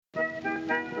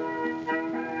Hello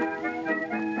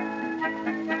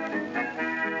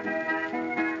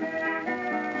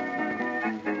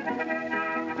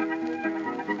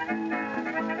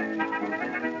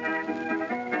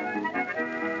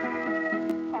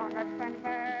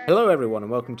everyone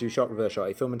and welcome to Shot Reverse Shot,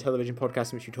 a film and television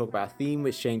podcast in which we talk about a theme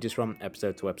which changes from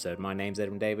episode to episode. My name's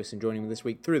Edwin Davis and joining me this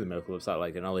week through the miracle of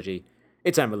satellite technology,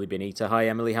 it's Emily Benita. Hi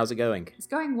Emily, how's it going? It's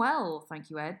going well,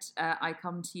 thank you, Ed. I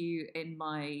come to you in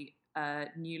my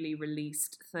newly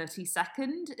released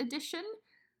 32nd edition.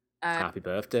 Happy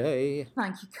birthday.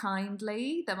 Thank you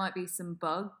kindly. There might be some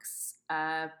bugs,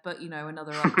 but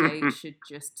another update should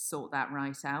just sort that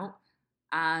right out.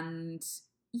 And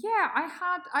yeah,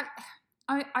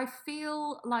 I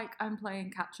feel like I'm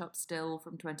playing catch up still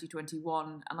from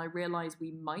 2021, and I realise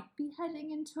we might be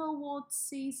heading into awards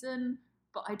season,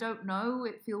 but I don't know.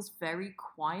 It feels very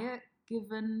quiet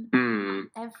given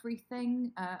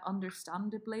everything,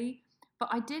 understandably. But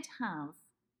I did have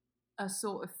a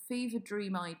sort of fever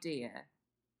dream idea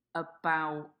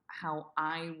about how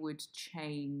I would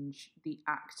change the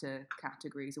actor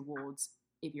categories awards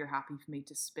if you're happy for me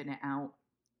to spin it out.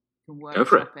 You can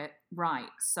workshop it. Right,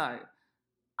 so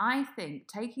I think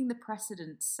taking the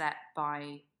precedent set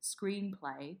by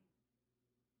screenplay,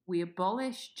 we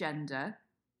abolish gender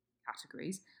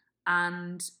categories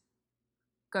and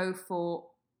go for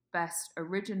best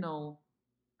original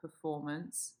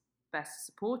performance, best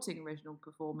supporting original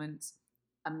performance,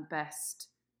 and best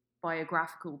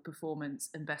biographical performance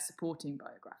and best supporting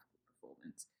biographical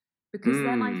performance. Because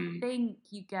then I think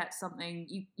you get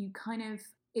something, you kind of,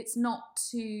 it's not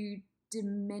to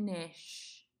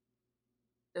diminish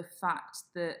the fact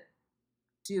that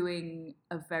doing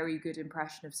a very good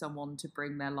impression of someone to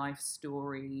bring their life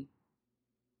story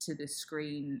to the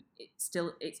screen, it's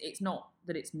not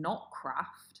that it's not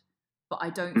craft, but I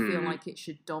don't feel like it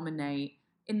should dominate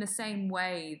in the same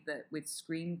way that with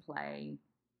screenplay,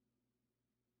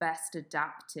 best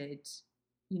adapted,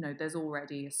 there's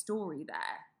already a story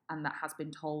there and that has been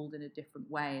told in a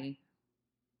different way,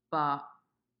 but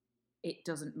it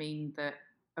doesn't mean that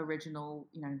original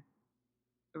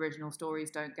stories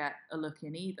don't get a look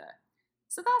in either.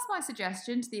 So that's my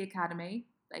suggestion to the Academy.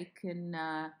 They can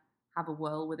have a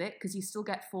whirl with it, because you still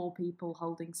get 4 people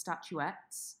holding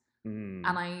statuettes. And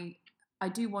I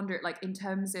do wonder, like, in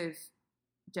terms of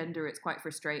gender, it's quite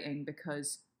frustrating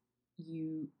because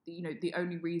the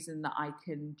only reason that I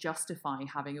can justify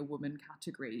having a woman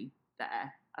category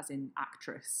there, as in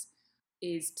actress,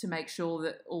 is to make sure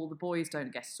that all the boys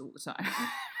don't get it all the time.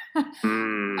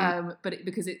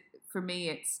 Because for me,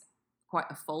 it's quite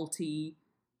a faulty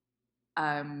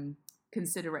for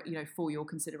your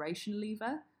consideration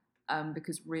lever.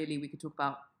 Because really, we could talk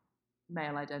about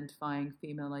male identifying,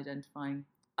 female identifying.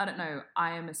 I don't know.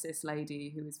 I am a cis lady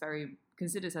who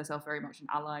considers herself very much an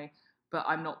ally, but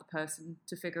I'm not the person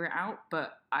to figure it out.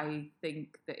 But I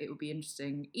think that it would be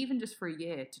interesting, even just for a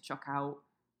year, to chuck out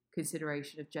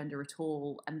consideration of gender at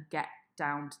all and get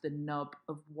down to the nub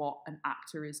of what an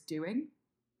actor is doing.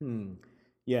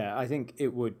 Yeah, I think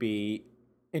it would be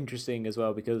interesting as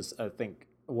well, because I think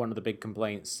one of the big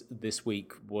complaints this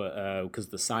week were because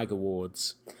the SAG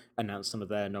Awards announced some of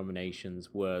their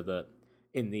nominations, were that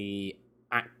in the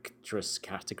actress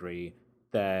category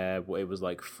it was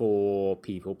like 4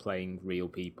 people playing real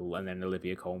people and then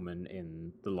Olivia Colman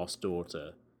in The Lost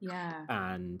Daughter. Yeah.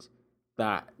 And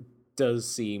that does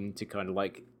seem to kind of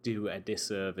like do a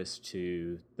disservice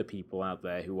to the people out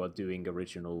there who are doing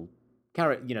original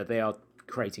character. They are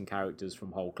creating characters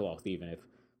from whole cloth, even if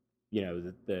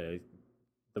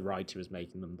the writer is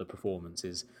making them. The performance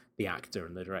is the actor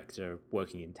and the director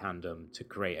working in tandem to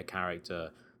create a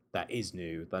character that is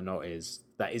new,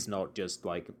 that is not just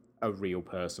like a real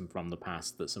person from the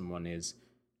past that someone is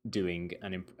doing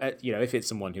if it's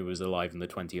someone who was alive in the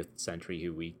 20th century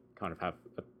who we kind of have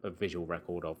a visual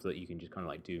record of, that you can just kind of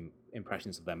like do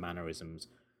impressions of their mannerisms.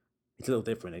 It's a little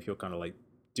different if you're kind of like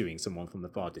doing someone from the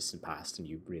far distant past and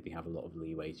you really have a lot of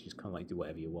leeway to just kind of like do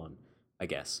whatever you want, I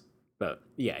guess. But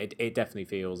yeah, it definitely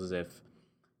feels as if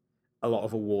a lot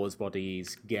of awards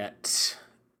bodies get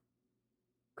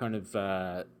kind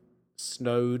of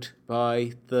snowed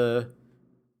by the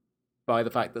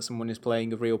fact that someone is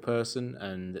playing a real person,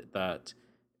 and that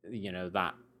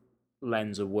that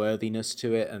lends a worthiness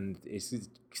to it and is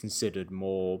considered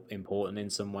more important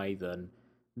in some way than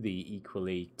the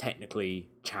equally technically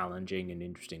challenging and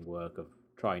interesting work of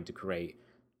trying to create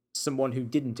someone who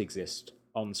didn't exist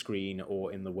on screen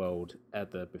or in the world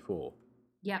ever before.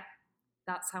 Yep,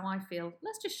 that's how I feel.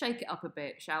 Let's just shake it up a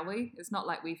bit, shall we? It's not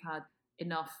like we've had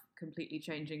enough completely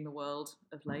changing the world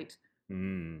of late.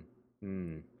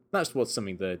 That's what's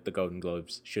something the Golden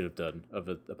Globes should have done,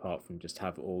 apart from just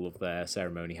have all of their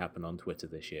ceremony happen on Twitter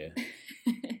this year,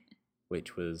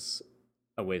 which was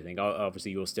a weird thing.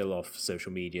 Obviously, you're still off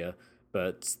social media,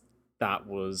 but that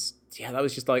was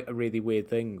just like a really weird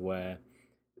thing where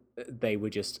they were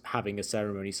just having a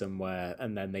ceremony somewhere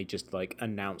and then they just like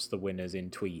announced the winners in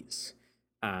tweets,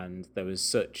 and there was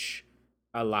such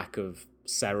a lack of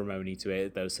ceremony to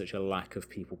it, there was such a lack of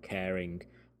people caring,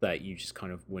 that you just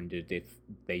kind of wondered if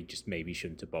they just maybe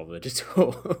shouldn't have bothered at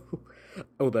all.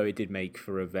 Although it did make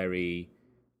for a very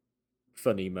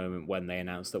funny moment when they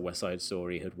announced that West Side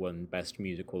Story had won Best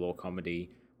Musical or Comedy,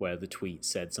 where the tweet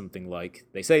said something like,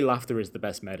 "They say laughter is the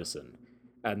best medicine,"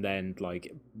 and then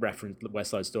like referenced West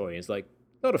Side Story. It's like,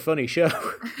 not a funny show.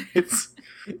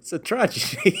 it's a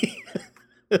tragedy.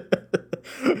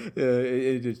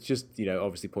 It's just,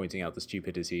 obviously pointing out the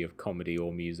stupidity of comedy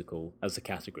or musical as a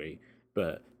category,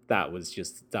 but that was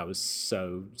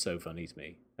so funny to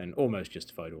me and almost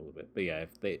justified all of it. But yeah,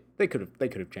 if they could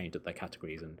have changed up their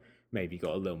categories and maybe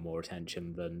got a little more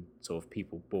attention than sort of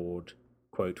people bored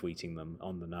quote tweeting them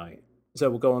on the night. So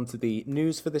we'll go on to the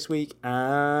news for this week,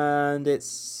 and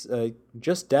it's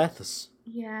just deaths.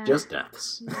 Yeah. Just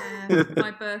deaths. Yeah.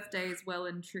 My birthday is well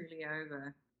and truly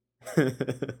over.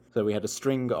 So we had a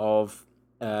string of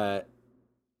kind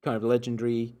of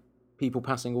legendary people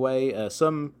passing away.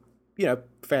 Some,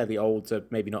 fairly old, so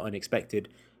maybe not unexpected,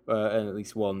 and at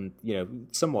least one,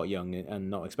 somewhat young and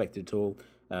not expected at all.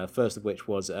 First of which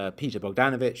was Peter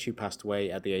Bogdanovich, who passed away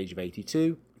at the age of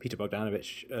 82. Peter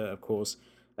Bogdanovich, of course,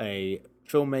 a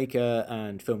filmmaker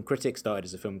and film critic, started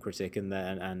as a film critic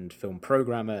and film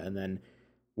programmer, and then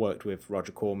worked with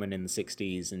Roger Corman in the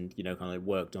 60s and, kind of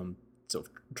worked on sort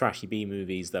of trashy B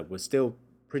movies that were still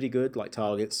pretty good, like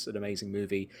Target's an amazing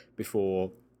movie,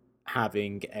 before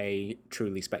having a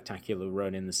truly spectacular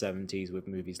run in the 70s with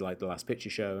movies like The Last Picture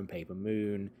Show and Paper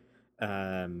Moon,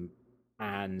 and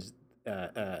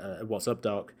What's Up,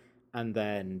 Doc, and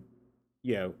then,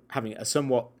 having a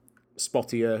somewhat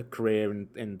spottier career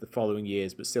in the following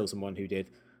years, but still someone who did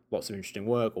lots of interesting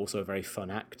work, also a very fun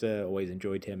actor. Always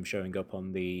enjoyed him showing up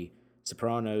on The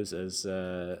Sopranos as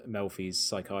Melfi's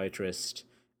psychiatrist,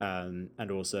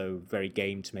 and also very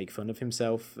game to make fun of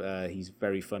himself. He's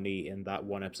very funny in that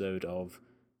one episode of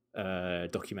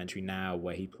Documentary Now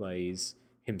where he plays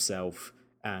himself,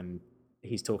 and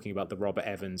he's talking about the Robert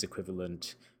Evans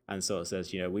equivalent, and sort of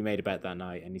says, we made a bet that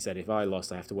night, and he said, if I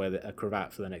lost, I have to wear a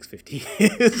cravat for the next 50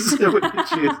 years. Which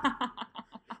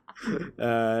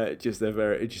is just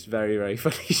very, very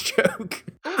funny joke.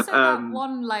 Also, that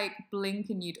one like blink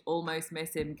and you'd almost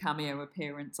miss him cameo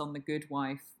appearance on The Good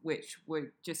Wife, which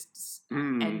would just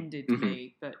ended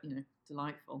me, but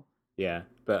delightful. Yeah,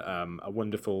 but a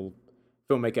wonderful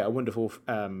filmmaker, a wonderful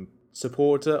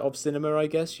supporter of cinema, I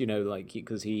guess.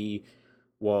 Because he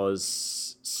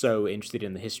was so interested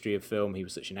in the history of film. He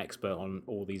was such an expert on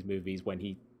all these movies. When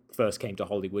he first came to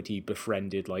Hollywood, he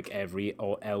befriended like every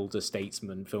elder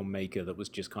statesman filmmaker that was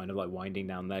just kind of like winding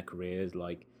down their careers,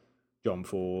 like John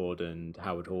Ford and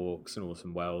Howard Hawks and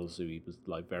Orson Welles, who he was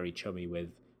like very chummy with,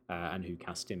 and who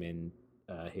cast him in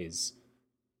his,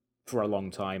 for a long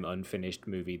time, unfinished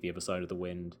movie The Other Side of the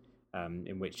Wind,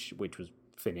 in which was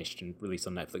finished and released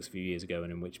on Netflix a few years ago,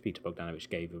 and in which Peter Bogdanovich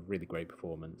gave a really great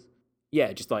performance.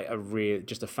 Yeah, just like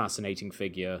a fascinating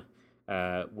figure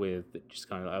with just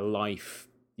kind of a life,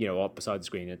 up beside the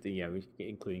screen,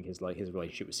 including his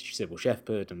relationship with Sybil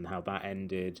Shepherd and how that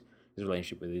ended, his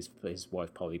relationship with his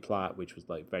wife Polly Platt, which was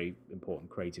like very important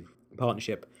creative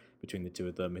partnership between the two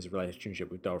of them, his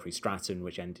relationship with Dorothy Stratton,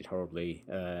 which ended horribly,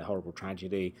 horrible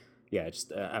tragedy. Yeah,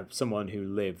 just someone who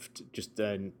lived just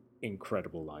an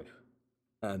incredible life.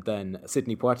 And then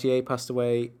Sidney Poitier passed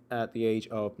away at the age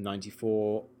of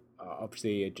 94.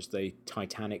 Obviously, just a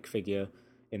titanic figure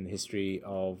in the history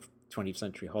of 20th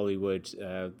century Hollywood,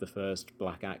 the first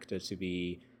black actor to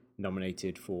be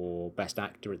nominated for Best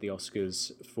Actor at the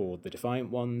Oscars for The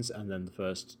Defiant Ones, and then the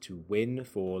first to win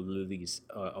for Lilies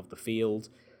of the Field.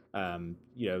 One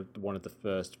of the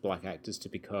first black actors to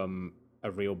become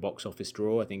a real box office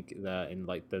draw. I think in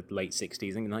like the late 60s,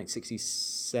 I think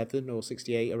 1967 or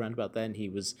 68, around about then, he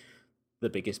was the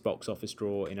biggest box office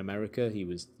draw in America. He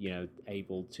was,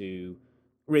 able to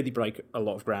really break a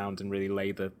lot of ground and really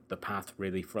lay the path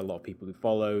really for a lot of people who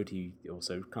followed. He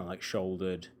also kind of like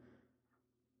shouldered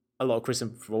a lot of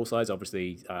criticism from all sides,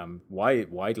 obviously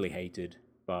widely hated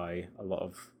by a lot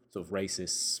of sort of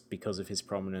racists because of his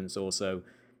prominence. Also,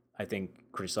 I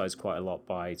think criticized quite a lot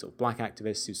by sort of black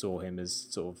activists who saw him as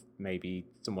sort of maybe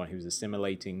someone who's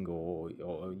assimilating or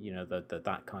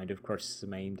that kind of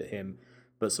criticism aimed at him,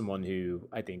 but someone who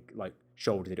I think like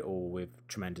shouldered it all with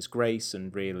tremendous grace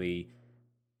and really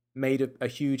made a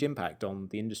huge impact on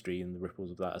the industry, and the ripples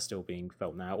of that are still being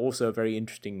felt now. Also, a very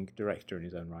interesting director in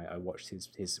his own right. I watched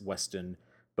his Western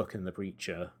Buck and the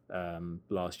Preacher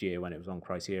last year when it was on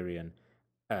Criterion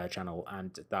channel,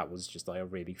 and that was just like a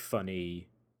really funny,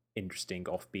 interesting,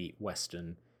 offbeat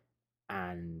Western.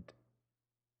 And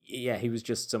yeah, he was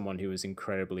just someone who was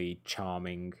incredibly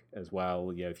charming as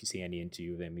well. You know, if you see any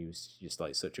interview with him, he was just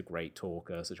like such a great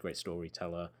talker, such a great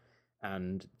storyteller,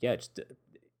 and yeah, just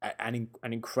an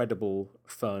incredible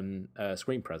fun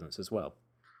screen presence as well.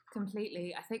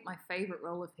 Completely. I think my favourite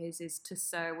role of his is To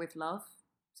Sir with Love,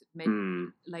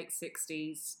 late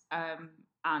 60s.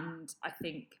 And I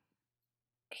think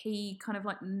he kind of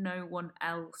like no one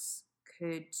else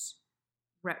could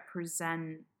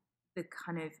represent the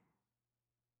kind of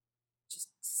just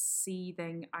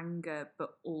seething anger,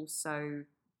 but also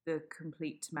the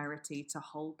complete temerity to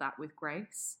hold that with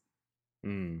grace.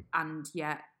 And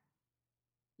yet,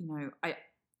 you know,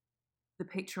 the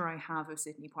picture I have of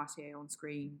Sidney Poitier on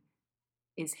screen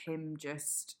is him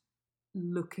just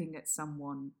looking at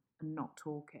someone and not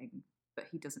talking, but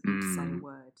he doesn't need to say a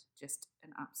word. Just an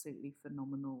absolutely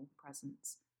phenomenal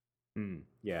presence.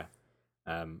 Yeah.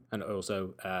 And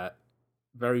also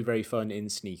very, very fun in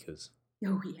Sneakers.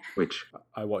 Oh, yeah. Which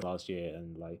I watched last year,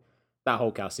 and like that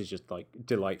whole cast is just like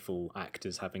delightful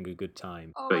actors having a good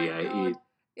time. Oh, my God.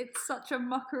 It's such a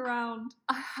muck around.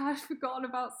 I had forgotten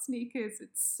about Sneakers.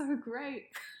 It's so great.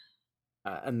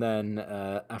 And then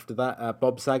after that,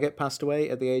 Bob Saget passed away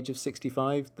at the age of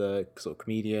 65, the sort of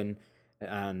comedian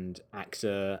and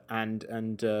actor and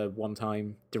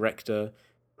one-time director.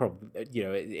 Probably, you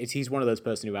know, he's one of those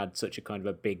person who had such a kind of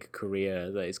a big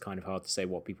career that it's kind of hard to say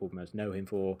what people most know him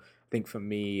for. I think for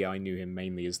me, I knew him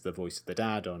mainly as the voice of the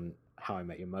dad on How I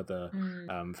Met Your Mother.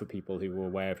 For people who were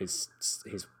aware of his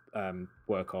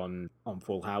work on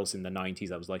Full House in the 90s,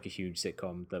 that was like a huge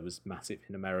sitcom that was massive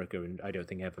in America, and I don't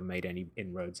think ever made any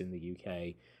inroads in the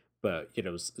UK. But you know,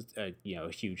 it was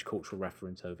a huge cultural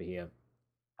reference over here,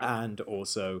 and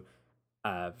also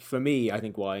for me, I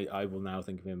think why I will now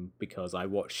think of him because I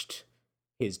watched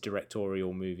his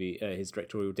directorial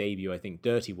debut, I think,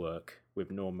 Dirty Work with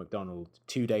Norm Macdonald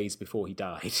 2 days before he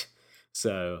died.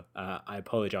 So I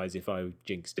apologize if I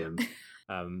jinxed him.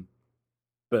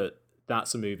 But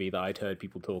that's a movie that I'd heard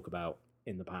people talk about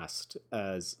in the past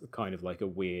as kind of like a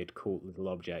weird, cool little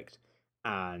object.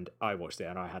 And I watched it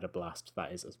and I had a blast.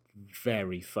 That is a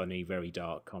very funny, very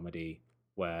dark comedy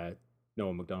where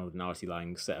Norm Macdonald and Artie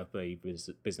Lang set up a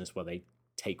business where they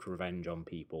take revenge on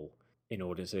people in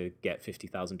order to get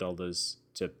 $50,000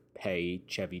 to pay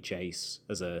Chevy Chase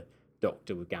as a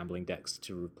doctor with gambling debts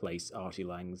to replace Artie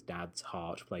Lang's dad's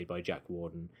heart, played by Jack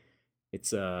Warden.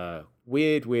 It's a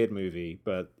weird movie,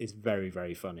 but it's very,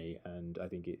 very funny, and I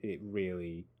think it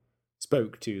really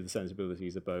spoke to the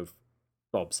sensibilities of both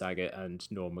Bob Saget and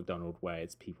Norm Macdonald, where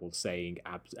it's people saying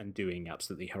and doing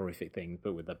absolutely horrific things,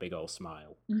 but with a big old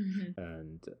smile.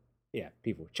 And yeah,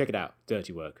 people, check it out.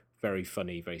 Dirty Work. Very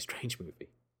funny, very strange movie.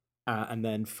 And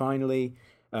then finally,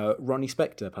 Ronnie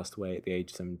Spector passed away at the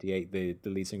age of 78, the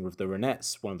lead singer of the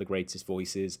Ronettes, one of the greatest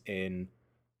voices in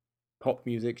pop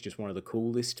music, just one of the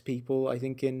coolest people, I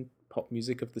think, in pop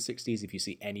music of the 60s. If you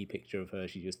see any picture of her,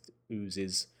 she just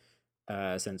oozes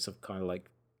a sense of kind of like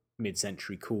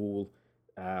mid-century cool.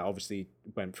 Obviously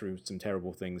went through some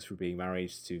terrible things through being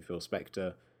married to Phil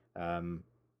Spector.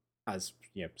 As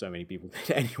you know, so many people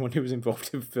did. Anyone who was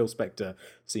involved with Phil Spector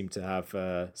seemed to have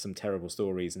some terrible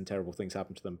stories and terrible things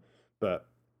happen to them. But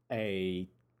a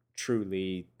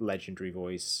truly legendary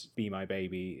voice, Be My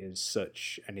Baby, is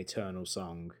such an eternal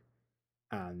song,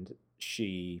 and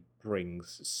she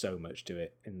brings so much to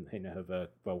it in her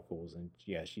vocals. And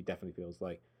yeah, she definitely feels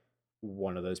like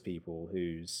one of those people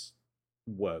whose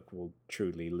work will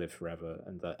truly live forever,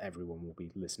 and that everyone will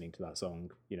be listening to that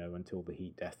song, you know, until the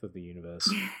heat death of the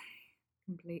universe.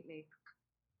 Completely.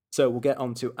 So we'll get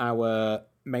on to our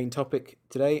main topic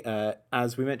today.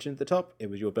 As we mentioned at the top, it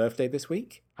was your birthday this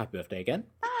week. Happy birthday again.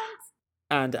 Thanks.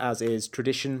 And as is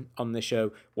tradition on this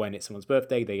show, when it's someone's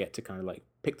birthday, they get to kind of like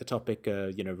pick the topic,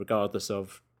 you know, regardless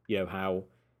of, you know, how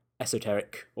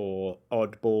esoteric or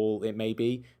oddball it may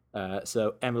be.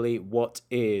 So, Emily, what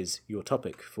is your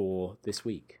topic for this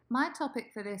week? My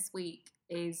topic for this week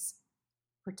is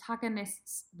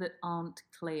protagonists that aren't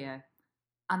clear.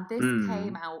 And this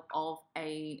came out of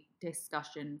a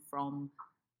discussion from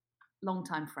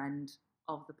longtime friend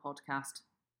of the podcast,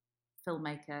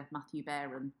 filmmaker Matthew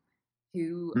Baron,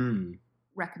 who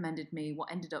recommended me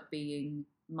what ended up being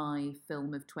my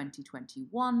film of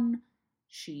 2021,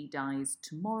 She Dies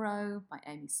Tomorrow by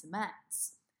Amy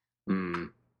Seimetz.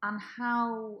 And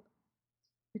how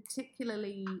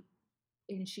particularly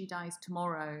in She Dies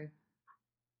Tomorrow,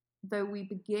 though we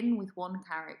begin with one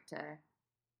character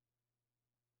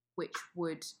which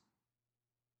would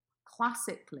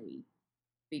classically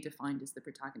be defined as the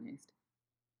protagonist,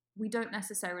 we don't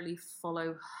necessarily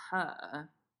follow her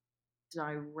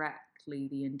directly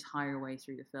the entire way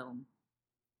through the film.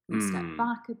 We step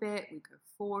back a bit, we go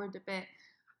forward a bit,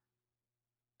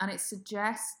 and it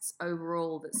suggests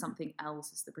overall that something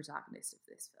else is the protagonist of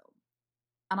this film.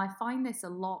 And I find this a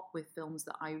lot with films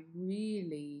that I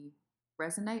really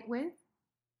resonate with,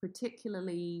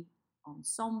 particularly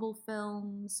ensemble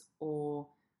films or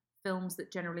films that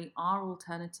generally are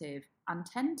alternative and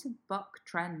tend to buck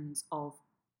trends of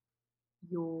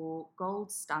your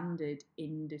gold standard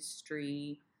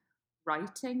industry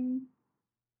writing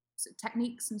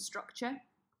techniques and structure,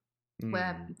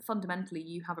 where fundamentally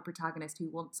you have a protagonist who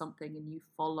wants something and you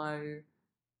follow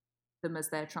them as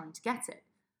they're trying to get it.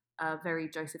 A very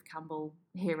Joseph Campbell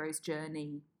hero's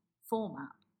journey format.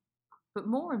 But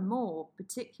more and more,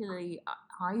 particularly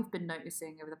I've been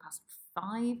noticing over the past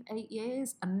 5-8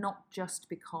 years, and not just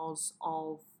because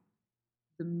of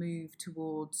the move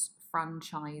towards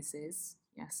franchises.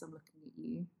 Yes, I'm looking at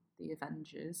you, the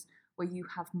Avengers, where you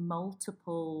have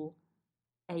multiple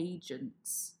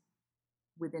agents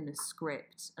within a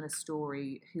script and a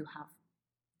story who have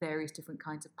various different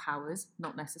kinds of powers,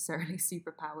 not necessarily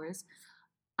superpowers,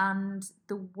 and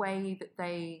the way that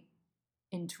they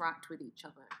interact with each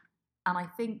other. And I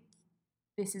think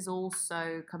this is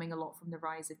also coming a lot from the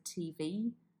rise of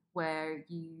TV, where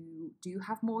you do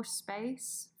have more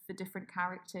space for different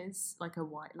characters, like a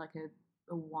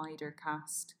wider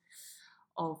cast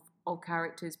of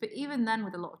characters. But even then,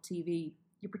 with a lot of TV,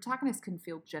 your protagonist can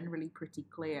feel generally pretty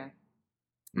clear.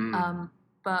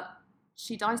 But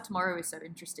She Dies Tomorrow is so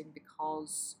interesting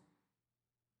because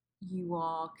you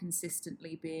are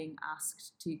consistently being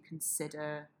asked to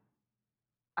consider,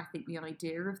 I think, the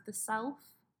idea of the self.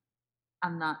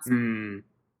 And that's,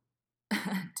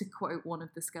 to quote one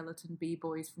of the Skeleton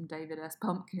B-Boys from David S.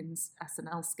 Pumpkin's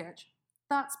SNL sketch,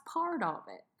 that's part of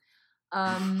it.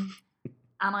 And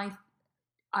I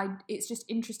it's just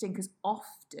interesting because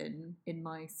often in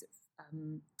my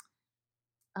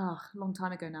long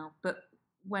time ago now, but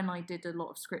when I did a lot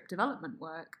of script development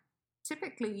work,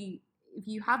 typically if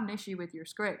you had an issue with your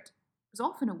script, it was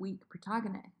often a weak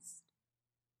protagonist.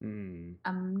 And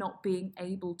not being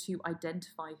able to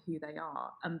identify who they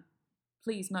are. And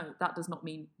please note, that does not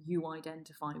mean you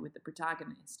identify with the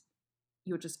protagonist.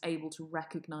 You're just able to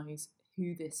recognise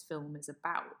who this film is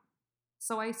about.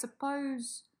 So I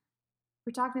suppose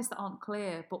protagonists that aren't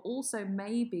clear, but also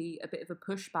maybe a bit of a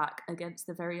pushback against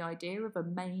the very idea of a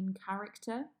main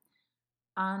character.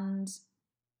 And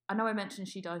I know I mentioned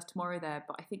She Dies Tomorrow there,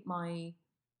 but I think my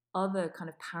other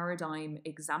kind of paradigm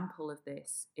example of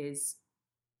this is,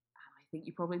 I think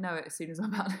you probably know it as soon as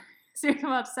I'm about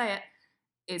to say it,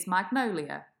 is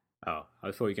Magnolia. Oh,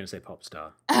 I thought you were going to say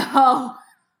Popstar. Oh.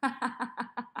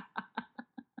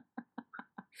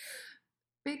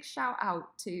 Big shout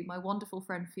out to my wonderful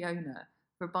friend Fiona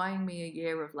for buying me a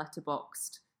year of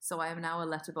Letterboxd. So I am now a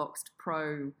Letterboxd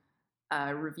Pro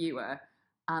reviewer.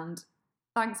 And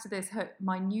thanks to this,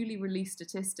 my newly released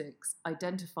statistics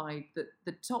identified that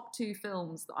the top 2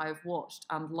 films that I've watched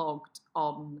and logged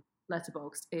on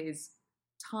Letterboxd is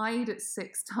tied at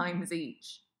 6 times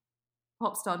each.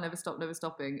 Popstar, Never Stop, Never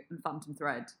Stopping, and Phantom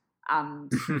Thread.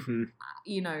 And,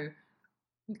 you know,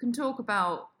 you can talk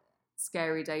about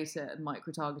scary data and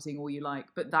micro-targeting all you like,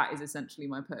 but that is essentially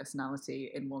my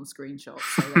personality in one screenshot.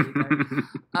 So there you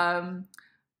go.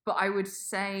 But I would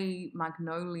say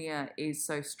Magnolia is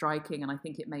so striking, and I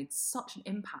think it made such an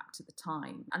impact at the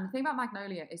time. And the thing about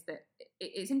Magnolia is that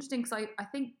it's interesting because I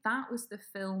think that was the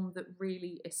film that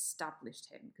really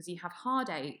established him. Because you have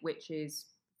Hard Eight, which is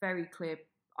very clear,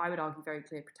 I would argue, very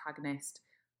clear protagonist,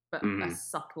 but a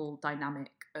subtle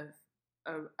dynamic of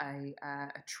a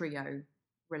trio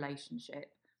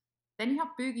relationship. Then you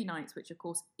have Boogie Nights, which of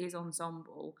course is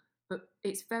ensemble, but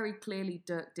it's very clearly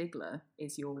Dirk Diggler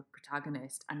is your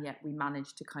protagonist, and yet we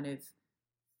manage to kind of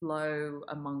flow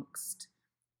amongst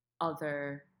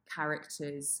other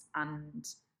characters and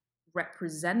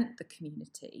represent the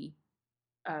community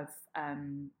of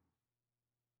and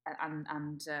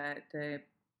the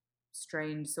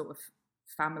strange sort of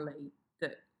family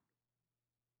that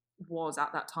was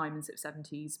at that time in the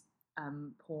 70s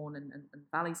porn and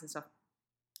valleys and stuff.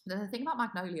 The thing about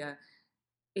Magnolia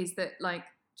is that, like,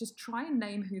 just try and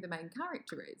name who the main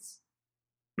character is.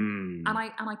 And I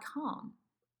can't.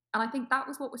 And I think that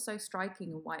was what was so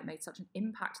striking and why it made such an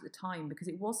impact at the time, because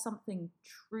it was something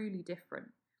truly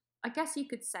different. I guess you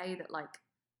could say that, like,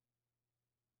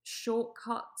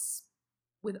 Shortcuts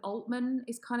with Altman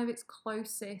is kind of its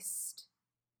closest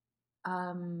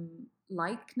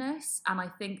likeness, and I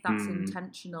think that's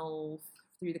intentional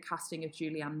through the casting of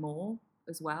Julianne Moore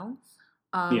as well.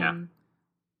 Yeah.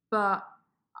 But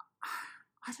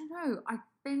I don't know. I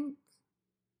think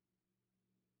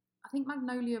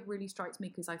Magnolia really strikes me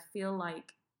because I feel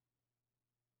like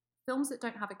films that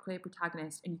don't have a clear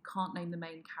protagonist and you can't name the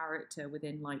main character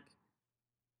within like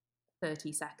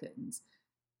 30 seconds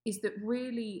is that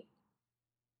really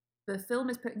the film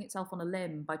is putting itself on a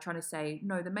limb by trying to say,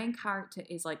 no, the main character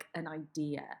is like an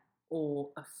idea or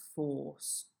a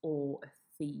force or a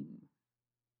theme.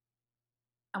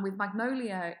 And with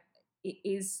Magnolia, it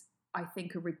is, I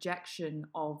think, a rejection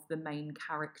of the main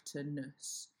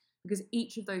characterness because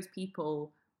each of those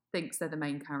people thinks they're the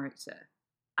main character.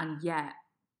 And yet,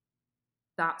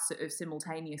 that sort of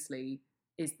simultaneously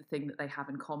is the thing that they have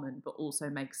in common, but also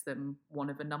makes them one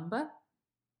of a number.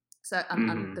 So,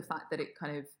 and the fact that it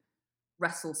kind of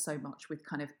wrestles so much with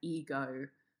kind of ego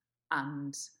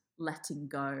and letting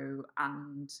go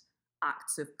and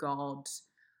acts of God.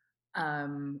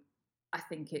 I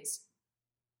think it's,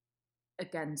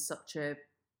 again, such a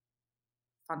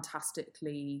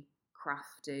fantastically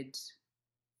crafted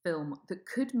film that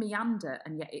could meander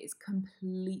and yet it is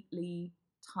completely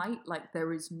tight. Like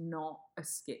there is not a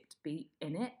skipped beat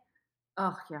in it.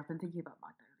 Oh yeah, I've been thinking about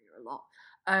Magnolia a lot.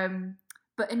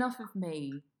 But enough of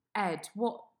me. Ed,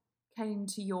 what came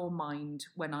to your mind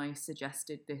when I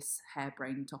suggested this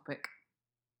harebrained topic?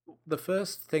 The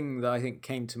first thing that I think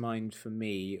came to mind for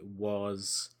me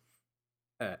was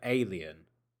Alien.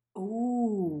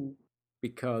 Ooh.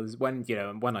 Because when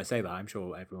I say that, I'm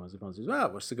sure everyone's response is,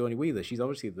 "Well, what's Sigourney Weaver? She's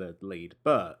obviously the lead."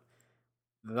 But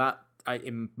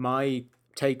in my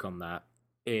take on that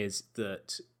is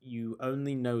that you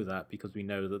only know that because we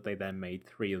know that they then made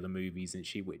 3 other movies and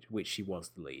which she was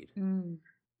the lead.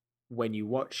 When you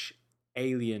watch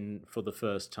Alien for the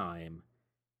first time,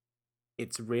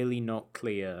 it's really not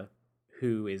clear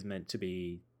who is meant to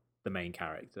be the main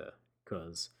character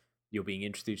because you're being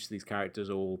introduced to these characters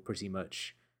all pretty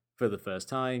much for the first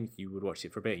time. You would watch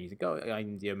it for a bit and you think, oh,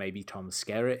 maybe Tom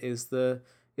Skerritt is the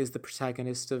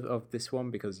protagonist of this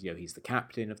one because he's the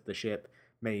captain of the ship.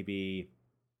 Maybe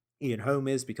Ian Holm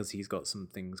is because he's got some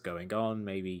things going on.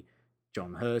 Maybe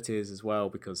John Hurt is as well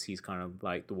because he's kind of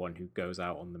like the one who goes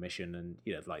out on the mission. And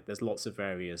like there's lots of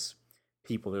various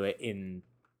people who are in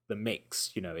the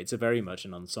mix. It's a very much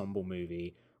an ensemble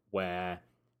movie where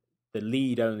the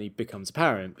lead only becomes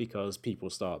apparent because people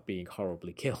start being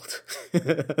horribly killed.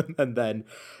 And then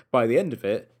by the end of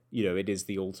it, it is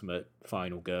the ultimate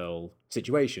final girl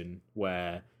situation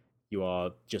where you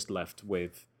are just left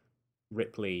with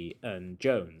Ripley and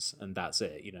Jones, and that's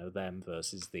it. Them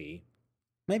versus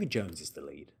maybe Jones is the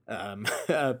lead,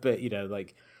 but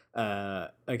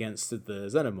against the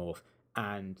Xenomorph,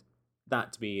 and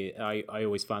that to be, I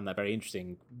always find that very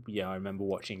interesting. Yeah, I remember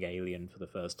watching Alien for the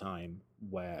first time,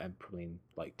 probably in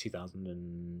like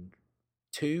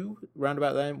 2002, round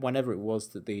about then, whenever it was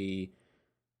that the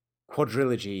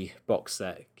quadrilogy box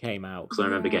set came out, because I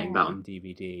remember getting that on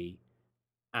DVD,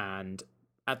 and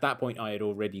at that point I had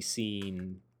already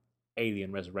seen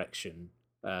Alien Resurrection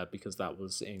because that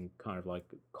was in kind of like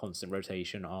constant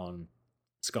rotation on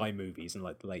Sky Movies in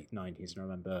like the late 90s. And I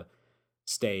remember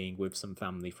staying with some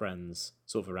family friends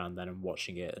sort of around then and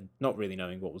watching it and not really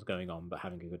knowing what was going on, but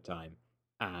having a good time.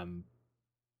 And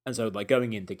so like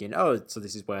going in thinking, oh, so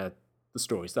this is where the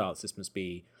story starts. This must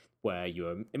be where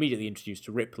you're immediately introduced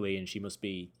to Ripley, and she must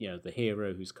be, the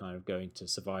hero who's kind of going to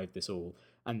survive this all.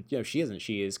 And she isn't.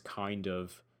 She is kind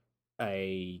of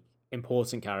a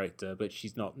important character, but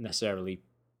she's not necessarily,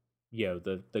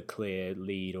 the clear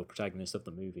lead or protagonist of the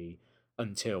movie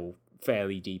until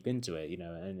fairly deep into it.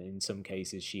 And in some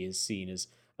cases she is seen as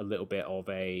a little bit of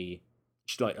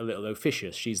she's like a little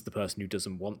officious. She's the person who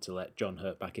doesn't want to let John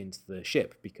Hurt back into the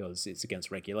ship because it's against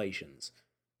regulations.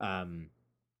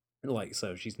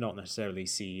 So she's not necessarily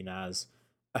seen as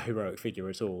a heroic figure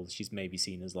at all. She's maybe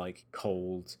seen as like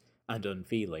cold and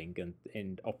unfeeling and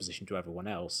in opposition to everyone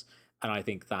else. And I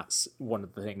think that's one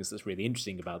of the things that's really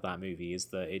interesting about that movie is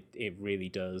that it really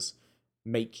does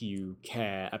make you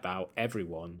care about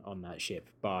everyone on that ship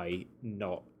by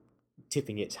not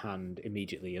tipping its hand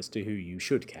immediately as to who you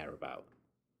should care about.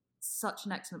 Such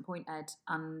an excellent point, Ed.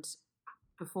 And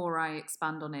before I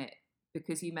expand on it,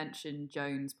 because you mentioned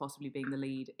Jones possibly being the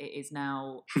lead, it is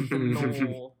now the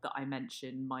law that I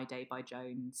mention My Day by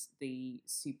Jones, the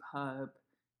superb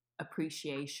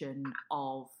appreciation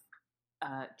of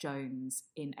Jones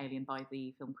in Alien by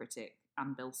the film critic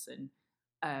Anne Bilson.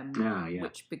 Yeah.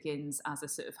 which begins as a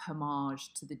sort of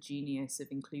homage to the genius of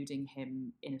including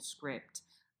him in a script,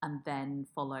 and then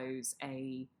follows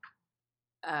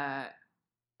uh,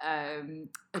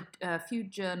 a few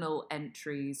journal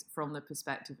entries from the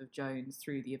perspective of Jones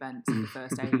through the events of the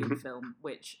first Alien film,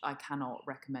 which I cannot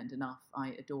recommend enough.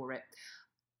 I adore it.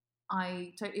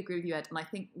 I totally agree with you, Ed, and I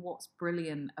think what's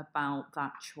brilliant about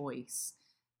that choice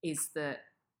is that,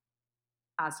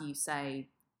 as you say,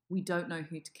 we don't know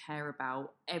who to care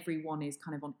about. Everyone is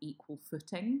kind of on equal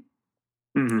footing,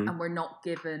 and we're not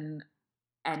given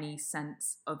any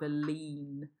sense of a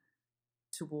lean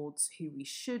towards who we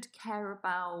should care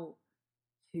about,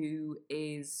 who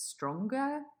is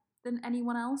stronger than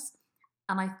anyone else.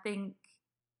 And I think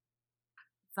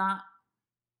that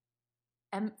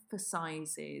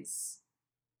emphasizes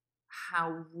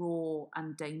how raw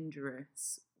and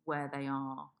dangerous where they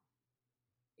are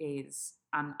is.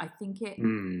 And I think it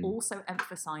also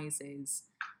emphasizes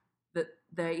that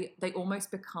they almost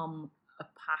become a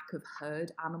pack of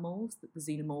herd animals that the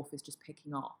xenomorph is just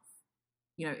picking off.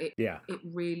 You know, it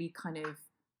really kind of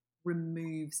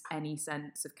removes any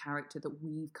sense of character that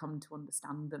we've come to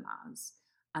understand them as,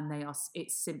 and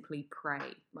it's simply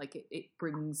prey. Like it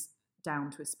brings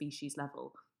down to a species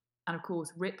level. And of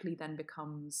course Ripley then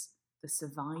becomes the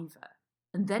survivor,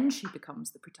 and then she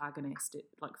becomes the protagonist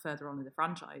like further on in the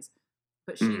franchise,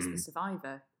 but she's the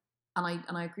survivor.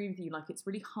 And I agree with you, like it's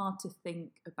really hard to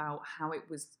think about how it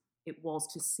was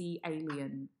to see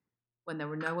Alien when there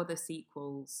were no other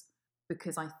sequels,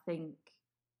 because I think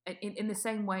in the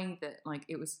same way that like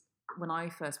it was when I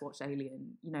first watched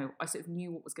Alien, you know, I sort of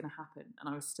knew what was going to happen and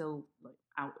I was still like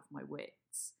out of my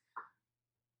wits,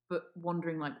 but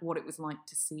wondering like what it was like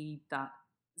to see that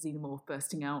xenomorph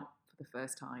bursting out for the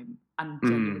first time and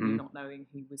genuinely not knowing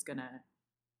who was gonna,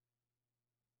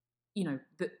 you know,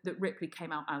 that Ripley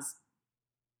came out as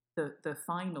the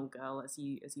final girl, as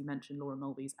you mentioned, Laura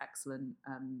Mulvey's excellent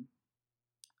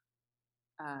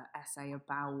essay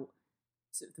about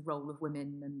sort of the role of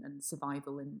women and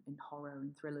survival in horror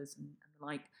and thrillers and the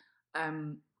like.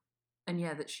 And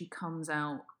yeah, that she comes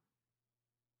out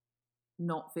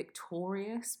not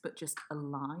victorious, but just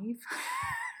alive,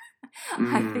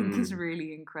 I think is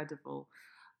really incredible.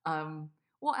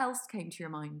 What else came to your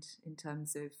mind in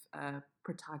terms of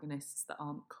protagonists that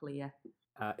aren't clear?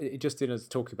 Just in us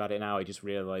talking about it now, I just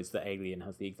realised that Alien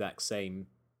has the exact same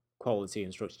quality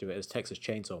and structure to it as Texas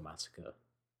Chainsaw Massacre,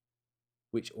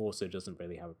 which also doesn't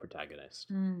really have a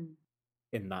protagonist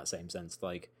in that same sense.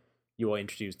 Like, you are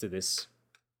introduced to this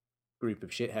group of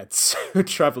shitheads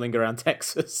traveling around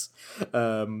Texas,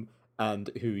 and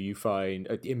who you find,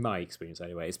 in my experience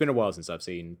anyway, it's been a while since I've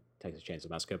seen Texas Chainsaw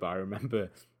Massacre, but I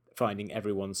remember finding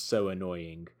everyone so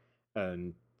annoying,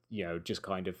 and you know, just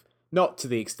kind of not to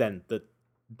the extent that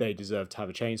they deserve to have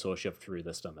a chainsaw shoved through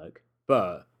their stomach,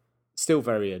 but still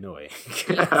very annoying.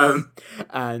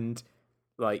 And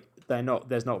like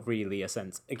there's not really a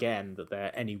sense again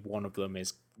that any one of them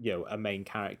is, you know, a main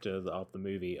character of the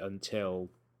movie until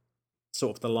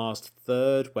sort of the last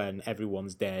third, when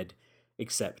everyone's dead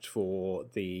except for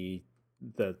the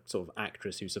sort of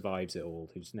actress who survives it all,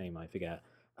 whose name I forget.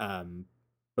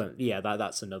 But yeah,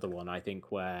 that's another one I think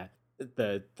where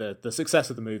the success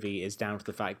of the movie is down to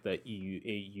the fact that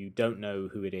you don't know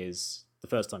who it is the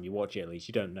first time you watch it. At least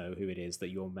you don't know who it is that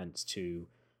you're meant to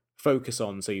focus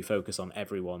on, so you focus on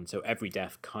everyone, so every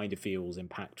death kind of feels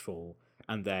impactful,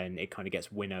 and then it kind of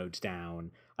gets winnowed down,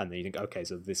 and then you think, okay,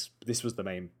 so this was the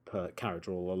main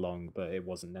character all along, but it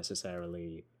wasn't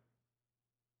necessarily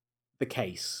the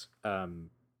case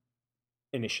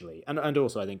initially. And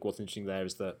also I think what's interesting there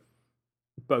is that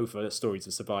both are stories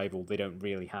of survival. They don't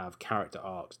really have character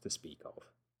arcs to speak of.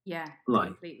 Yeah, Right.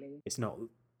 completely. It's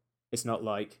not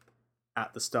like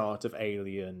at the start of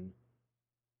Alien,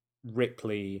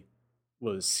 Ripley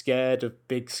was scared of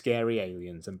big scary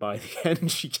aliens, and by the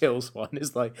end she kills one.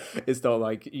 It's not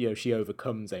like, you know, she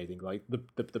overcomes anything. Like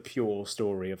the pure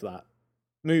story of that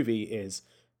movie is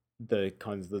the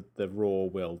kind of the raw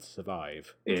will to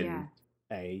survive in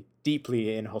a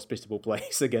deeply inhospitable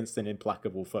place against an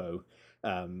implacable foe.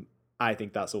 I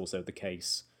think that's also the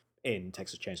case in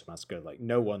Texas Chainsaw Massacre. Like,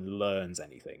 no one learns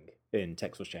anything in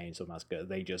Texas Chainsaw Massacre;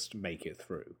 they just make it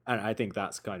through. And I think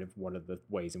that's kind of one of the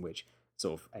ways in which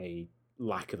sort of a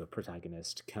lack of a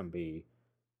protagonist can be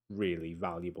really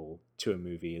valuable to a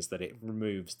movie, is that it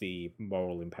removes the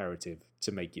moral imperative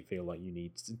to make you feel like you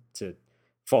need to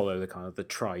follow the kind of the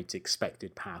trite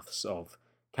expected paths of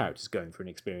characters going through an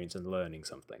experience and learning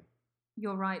something.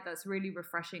 You're right. That's really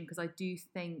refreshing, because I do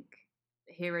think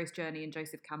the hero's journey and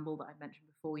Joseph Campbell that I mentioned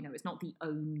before, you know, it's not the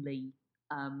only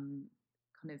kind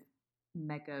of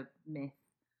mega myth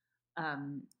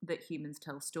that humans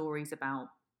tell stories about,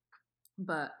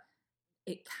 but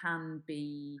it can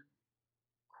be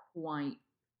quite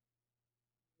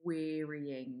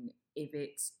wearying if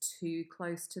it's too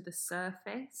close to the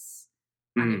surface.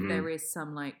 And if Hmm. there is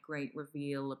some like great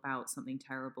reveal about something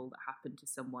terrible that happened to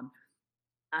someone,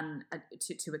 and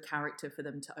to a character for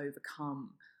them to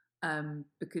overcome,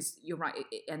 because you're right,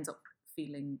 it ends up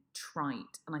feeling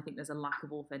trite, and I think there's a lack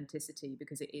of authenticity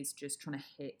because it is just trying to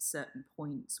hit certain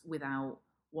points without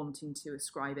wanting to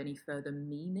ascribe any further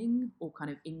meaning or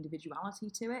kind of individuality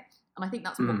to it. And I think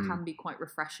that's what Hmm. can be quite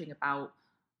refreshing about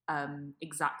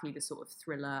exactly the sort of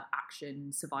thriller,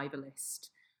 action, survivalist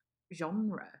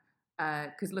genre.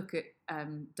 Because look at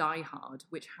Die Hard,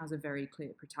 which has a very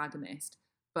clear protagonist,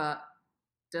 but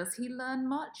does he learn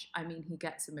much? I mean, he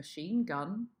gets a machine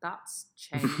gun. That's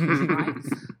change, right?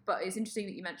 But it's interesting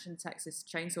that you mentioned Texas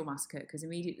Chainsaw Massacre because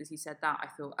immediately as you said that, I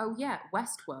thought, oh yeah,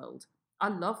 Westworld. I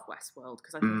love Westworld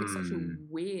because I think it's such a Mm.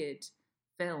 weird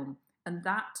film. And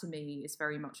that to me is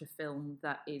very much a film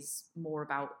that is more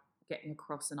about getting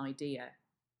across an idea.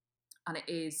 And it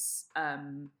is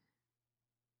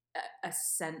a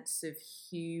sense of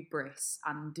hubris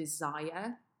and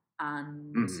desire,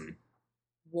 and Mhm.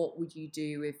 what would you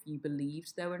do if you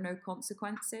believed there were no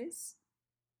consequences?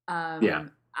 Yeah.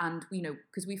 And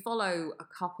because we follow a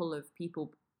couple of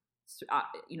people,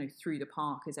 through the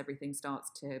park as everything starts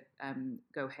to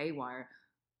go haywire.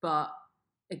 But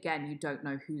again, you don't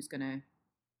know who's going to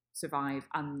survive,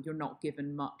 and you're not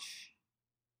given much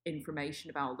information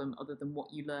about them other than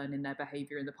what you learn in their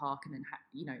behavior in the park, and then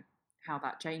how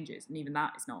that changes, and even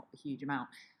that is not a huge amount.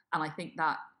 And I think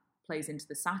that plays into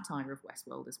the satire of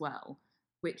Westworld as well,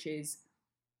 which is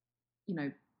you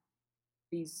know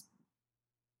these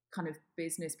kind of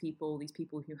business people, these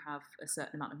people who have a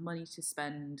certain amount of money to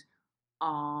spend,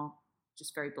 are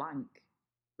just very blank,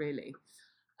 really,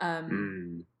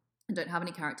 Mm. and don't have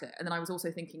any character. And then I was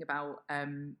also thinking about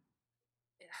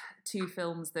two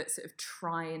films that sort of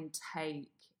try and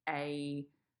take a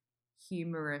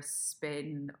humorous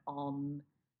spin on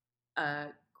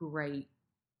great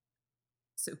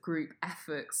sort of group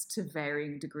efforts to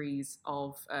varying degrees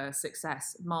of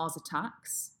success. Mars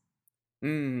Attacks,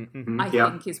 Mm-hmm. I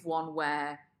Yeah. think, is one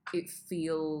where it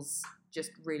feels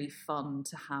just really fun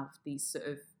to have these sort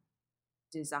of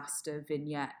disaster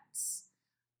vignettes,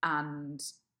 and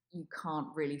you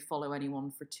can't really follow anyone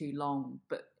for too long,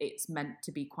 but it's meant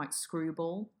to be quite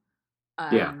screwball.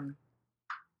 Yeah. Um,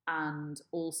 and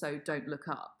also Don't Look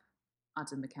Up,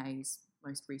 Adam McKay's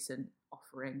most recent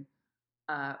offering,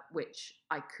 which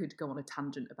I could go on a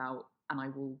tangent about, and I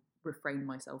will refrain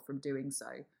myself from doing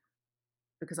so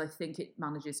because I think it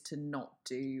manages to not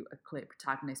do a clear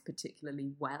protagonist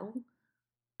particularly well.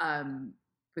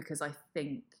 Because I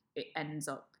think it ends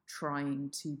up trying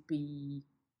to be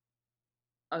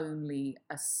only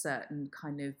a certain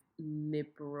kind of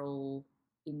liberal,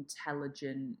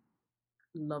 intelligent,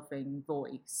 loving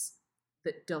voice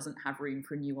that doesn't have room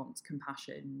for nuance,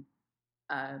 compassion,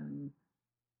 um,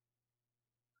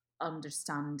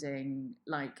 understanding.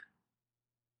 Like,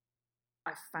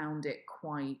 I found it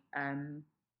quite,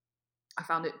 I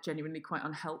found it genuinely quite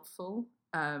unhelpful.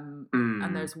 And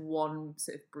Mm. there's one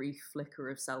sort of brief flicker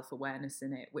of self-awareness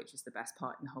in it, which is the best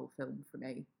part in the whole film for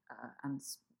me. And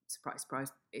surprise,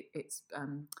 surprise, it's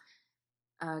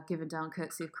given down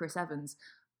courtesy of Chris Evans.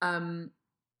 Um,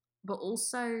 but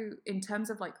also in terms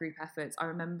of like group efforts, I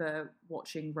remember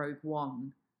watching Rogue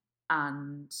One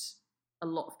and a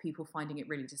lot of people finding it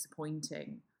really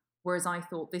disappointing. Whereas I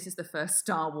thought this is the first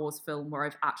Star Wars film where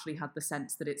I've actually had the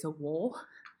sense that it's a war,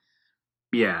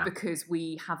 Yeah. because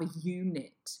we have a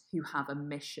unit who have a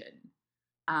mission,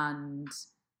 and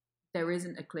there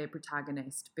isn't a clear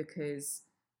protagonist because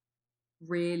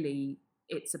really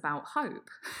it's about hope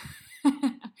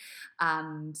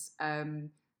and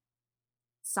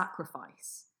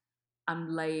sacrifice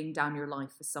and laying down your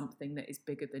life for something that is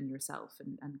bigger than yourself,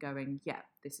 and going, yeah,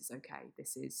 this is okay,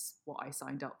 this is what I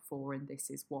signed up for, and this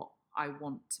is what I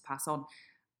want to pass on.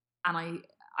 And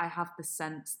I have the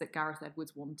sense that Gareth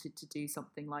Edwards wanted to do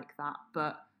something like that,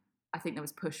 but I think there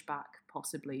was pushback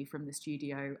possibly from the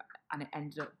studio, and it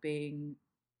ended up being,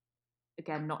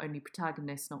 again, not only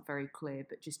protagonist not very clear,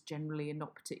 but just generally a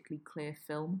not particularly clear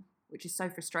film, which is so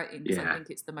frustrating because I Yeah. think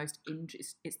it's the most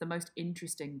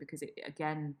interesting because it,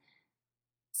 again,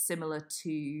 similar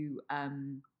to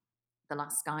The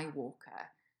Last Skywalker,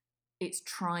 it's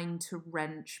trying to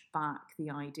wrench back the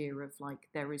idea of like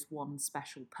there is one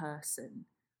special person,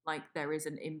 like there is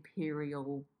an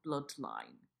imperial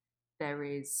bloodline, there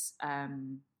is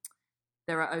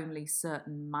there are only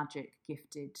certain magic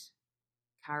gifted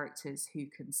characters who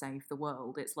can save the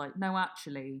world. It's like, no,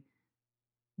 actually,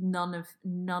 none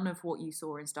of what you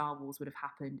saw in Star Wars would have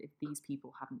happened if these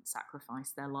people hadn't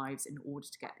sacrificed their lives in order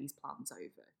to get these plans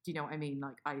over. Do you know what I mean?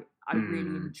 Like I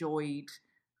really enjoyed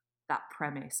that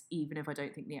premise, even if I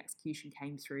don't think the execution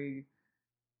came through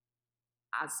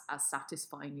as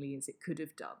satisfyingly as it could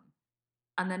have done.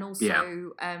 And then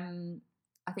also,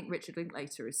 I think Richard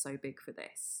Linklater is so big for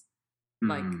this.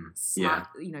 Like,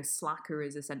 Slacker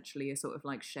is essentially a sort of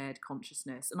like shared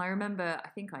consciousness. And I remember, I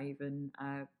think I even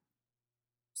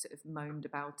sort of moaned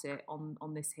about it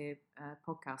on this here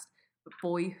podcast. But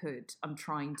Boyhood, I'm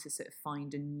trying to sort of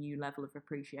find a new level of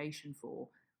appreciation for,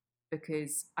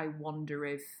 because I wonder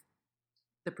if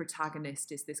the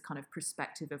protagonist is this kind of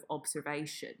perspective of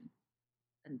observation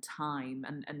and time,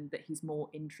 and that he's more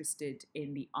interested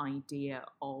in the idea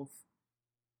of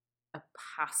a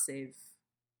passive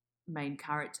main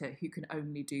character who can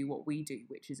only do what we do,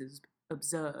 which is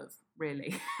observe,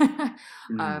 really.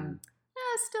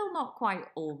 Still not quite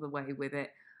all the way with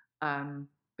it,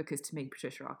 because to me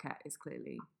Patricia Arquette is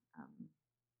clearly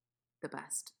the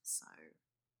best, so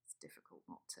it's difficult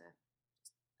not to.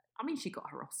 I mean, she got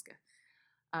her Oscar.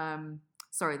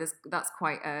 Sorry, that's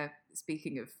quite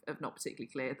speaking of not particularly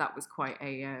clear, that was quite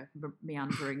a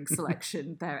meandering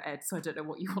selection there, Ed, so I don't know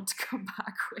what you want to come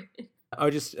back with. I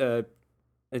just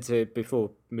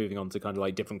before moving on to kind of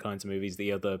like different kinds of movies,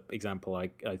 the other example I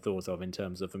thought of in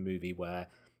terms of a movie where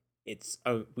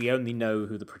we only know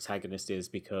who the protagonist is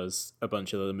because a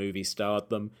bunch of other movies starred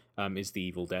them, is The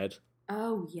Evil Dead.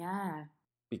 Oh yeah.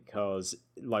 Because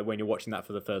like when you're watching that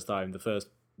for the first time, the first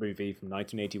movie from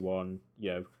 1981,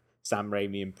 Sam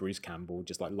Raimi and Bruce Campbell,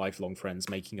 just like lifelong friends,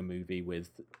 making a movie with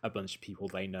a bunch of people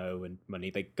they know and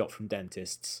money they got from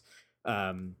dentists.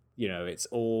 It's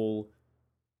all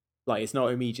like, it's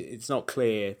not immediate. It's not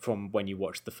clear from when you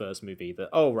watch the first movie that,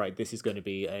 oh right, this is going to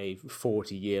be a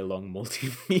 40-year-long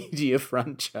multimedia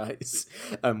franchise,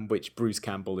 which Bruce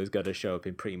Campbell is going to show up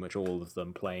in pretty much all of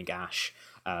them, playing Ash,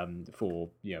 for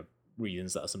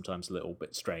reasons that are sometimes a little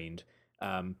bit strained.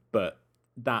 But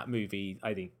that movie,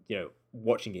 I think,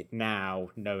 watching it now,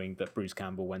 knowing that Bruce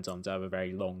Campbell went on to have a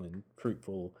very long and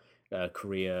fruitful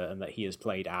career, and that he has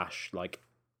played Ash like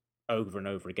over and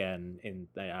over again,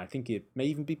 I think it may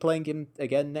even be playing him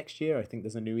again next year. I think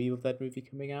there's a new Evil Dead movie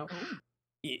coming out.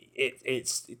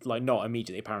 It's like not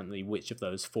immediately apparently which of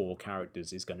those four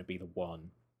characters is going to be the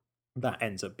one that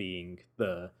ends up being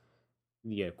the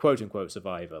quote unquote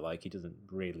survivor. Like, he doesn't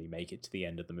really make it to the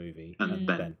end of the movie, and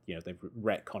then they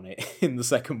retcon it in the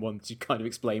second one to kind of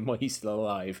explain why he's still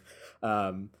alive.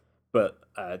 But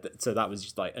so that was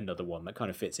just like another one that kind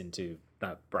of fits into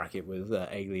that bracket with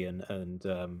Alien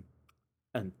and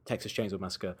Texas Chainsaw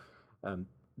Massacre.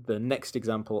 The next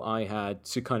example I had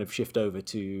to kind of shift over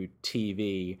to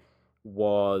TV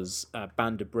was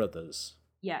Band of Brothers.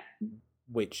 Yeah.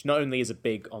 Which not only is a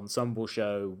big ensemble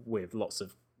show with lots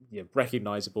of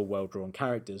recognizable, well-drawn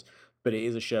characters, but it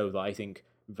is a show that I think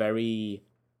very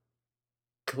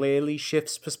clearly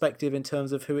shifts perspective in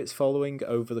terms of who it's following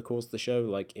over the course of the show.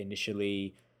 Like,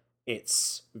 initially,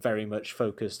 it's very much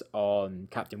focused on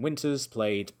Captain Winters,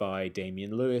 played by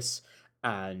Damian Lewis,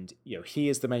 and he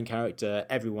is the main character.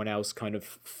 Everyone else kind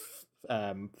of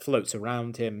floats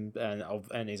around him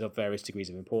and is of various degrees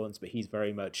of importance, but he's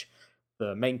very much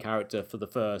the main character for the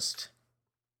first,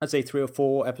 I'd say, 3 or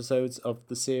 4 episodes of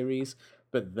the series.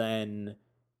 But then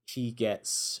he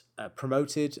gets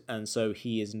promoted, and so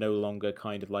he is no longer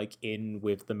kind of like in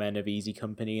with the men of Easy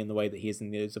Company in the way that he is in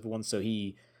the other ones. So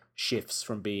he shifts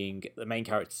from being the main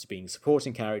character to being a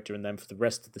supporting character, and then for the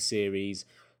rest of the series,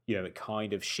 it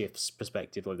kind of shifts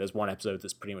perspective. Like, there's one episode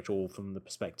that's pretty much all from the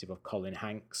perspective of Colin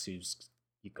Hanks, who's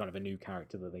kind of a new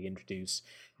character that they introduce,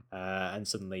 and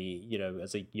suddenly,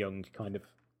 as a young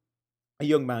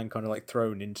man, kind of like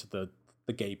thrown into the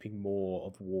gaping maw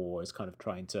of war, is kind of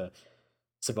trying to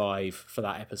survive for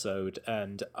that episode.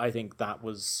 And I think that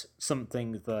was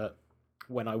something that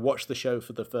when I watched the show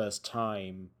for the first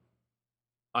time,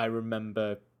 I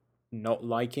remember not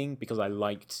liking, because I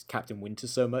liked Captain Winter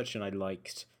so much, and I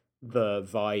liked the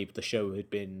vibe the show had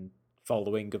been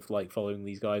following, of like following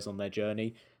these guys on their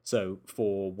journey. So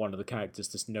for one of the characters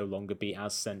to no longer be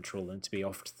as central and to be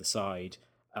off to the side,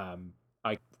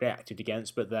 I reacted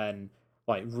against. But then,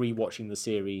 like, rewatching the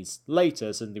series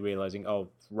later, suddenly realizing, oh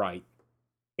right,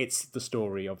 it's the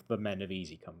story of the men of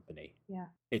Easy Company. Yeah,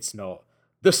 it's not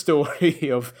the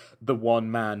story of the one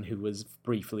man who was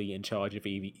briefly in charge of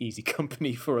Easy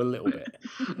Company for a little bit.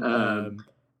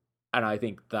 And I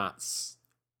think that's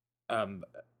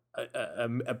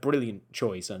a brilliant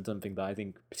choice, and something that I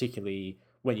think, particularly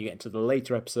when you get into the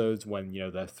later episodes, when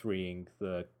they're freeing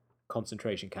the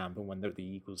concentration camp and when they're at the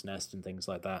Eagle's Nest and things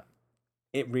like that,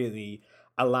 it really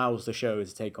allows the show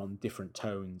to take on different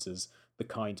tones as the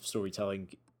kind of storytelling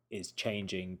is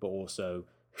changing, but also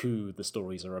who the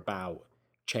stories are about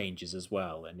changes as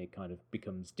well, and it kind of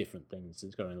becomes different things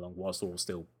as going along, whilst all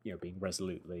still being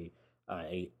resolutely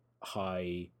a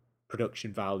high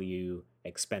production value,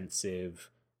 expensive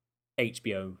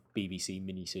HBO BBC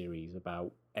miniseries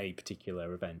about a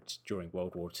particular event during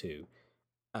World War II.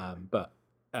 But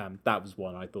that was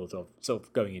one I thought of sort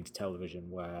of going into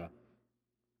television where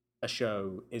a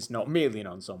show is not merely an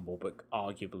ensemble, but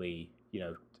arguably,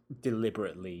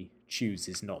 deliberately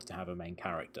chooses not to have a main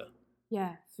character.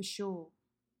 Yeah, for sure.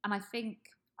 And I think,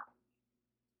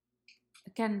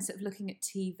 again, sort of looking at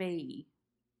TV,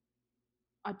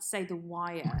 I'd say The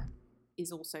Wire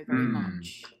is also very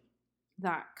much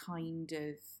that kind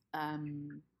of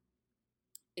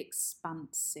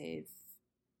expansive,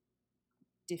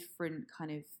 different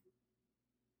kind of.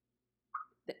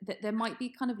 There might be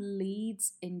kind of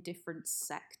leads in different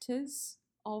sectors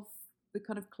of the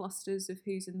kind of clusters of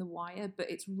who's in The Wire, but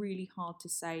it's really hard to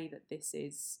say that this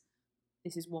is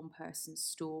one person's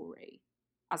story,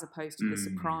 as opposed to The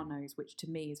Sopranos, which to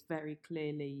me is very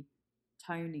clearly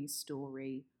Tony's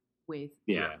story with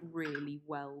really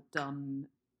well done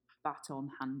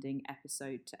baton handing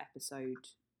episode to episode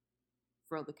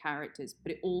for other characters,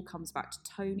 but it all comes back to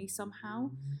Tony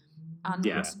somehow. And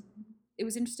it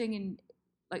was interesting in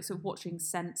like sort of watching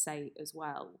Sense8 as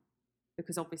well,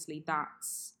 because obviously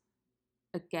that's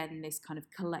again this kind of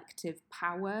collective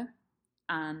power,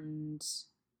 and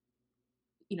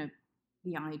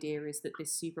the idea is that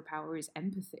this superpower is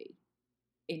empathy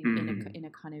in a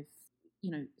kind of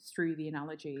through the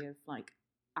analogy of like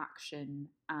action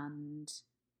and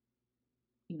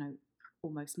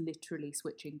almost literally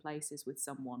switching places with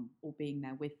someone or being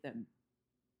there with them.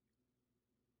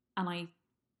 And I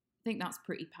think that's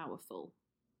pretty powerful.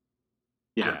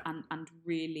 Yeah. And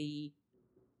really,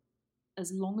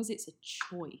 as long as it's a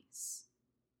choice,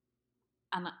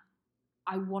 and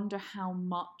I wonder how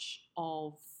much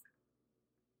of,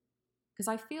 because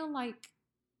I feel like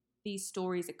these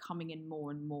stories are coming in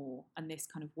more and more, and this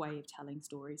kind of way of telling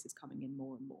stories is coming in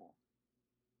more and more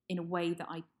in a way that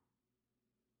I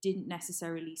didn't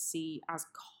necessarily see as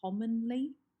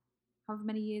commonly however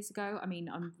many years ago. I mean,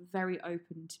 I'm very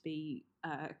open to be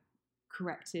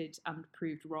corrected and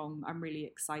proved wrong. I'm really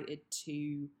excited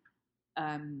to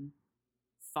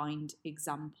find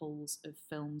examples of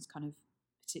films kind of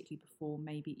particularly before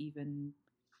maybe even,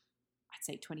 I'd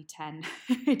say 2010.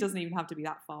 It doesn't even have to be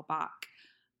that far back.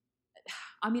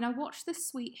 I mean, I watched The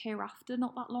Sweet Hereafter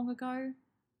not that long ago,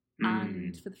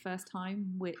 and for the first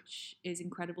time, which is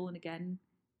incredible. And again,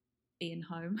 Ian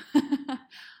Holm.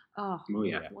 Oh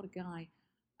yeah, what a guy.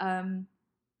 And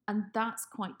that's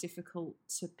quite difficult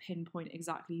to pinpoint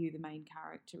exactly who the main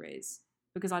character is,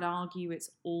 because I'd argue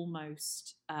it's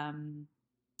almost kind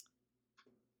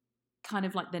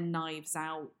of like the Knives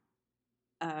Out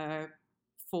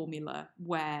formula,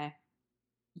 where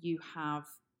you have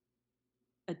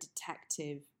a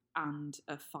detective and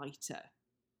a fighter.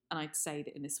 And I'd say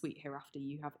that in The Sweet Hereafter,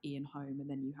 you have Ian Holm and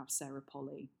then you have Sarah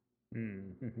Polley.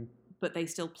 Mm-hmm. But they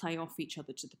still play off each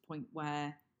other to the point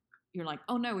where you're like,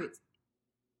 oh no, it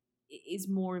is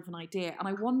more of an idea. And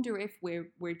I wonder if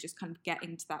we're just kind of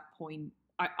getting to that point.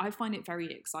 I find it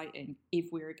very exciting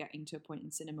if we're getting to a point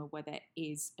in cinema where there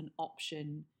is an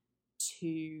option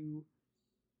to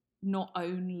not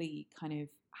only kind of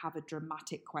have a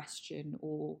dramatic question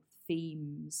or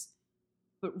themes,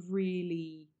 but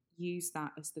really use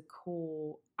that as the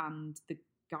core and the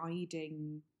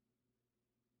guiding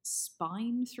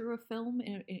spine through a film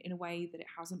in a way that it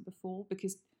hasn't before.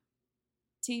 Because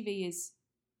TV is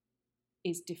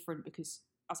different because,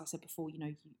 as I said before,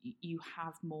 you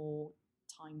have more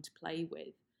time to play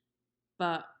with,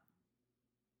 but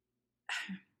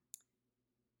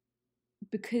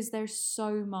because there's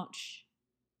so much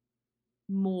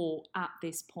more at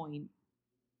this point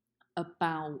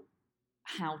about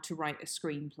how to write a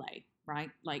screenplay,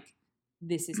 right? Like,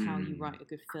 this is how you write a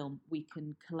good film. We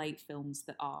can collate films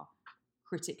that are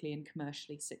critically and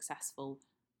commercially successful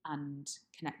and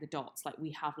connect the dots. Like,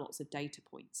 we have lots of data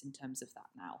points in terms of that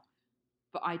now.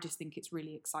 But I just think it's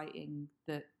really exciting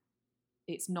that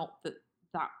it's not that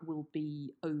will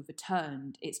be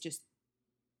overturned. It's just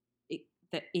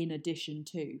that in addition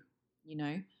to,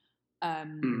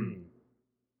 and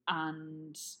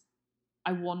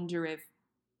I wonder if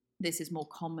this is more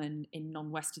common in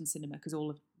non-Western cinema, because all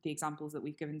of the examples that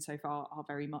we've given so far are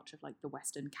very much of like the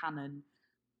Western canon.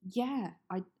 Yeah,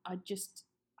 I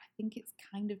think it's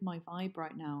kind of my vibe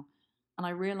right now. And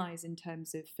I realise in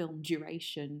terms of film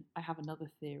duration, I have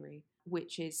another theory,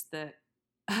 which is that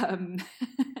um,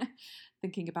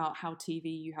 thinking about how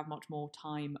TV, you have much more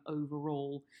time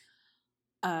overall.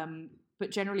 But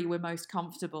generally, we're most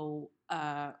comfortable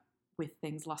with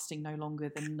things lasting no longer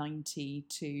than 90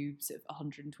 to sort of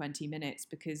 120 minutes,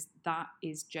 because that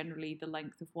is generally the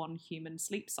length of one human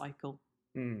sleep cycle.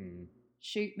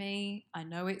 Shoot me. I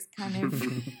know it's kind of,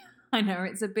 I know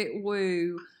it's a bit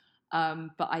woo,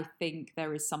 but I think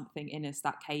there is something in us,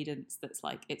 that cadence, that's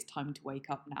like, it's time to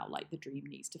wake up now, like the dream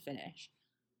needs to finish.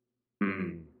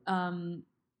 But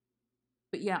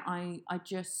yeah, I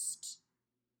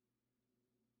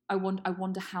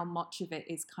wonder how much of it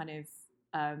is kind of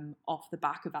off the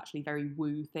back of actually very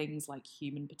woo things like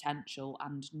human potential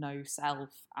and no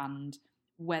self, and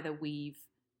whether we've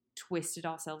twisted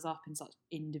ourselves up in such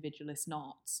individualist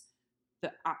knots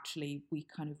that actually we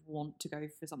kind of want to go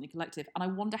for something collective. And I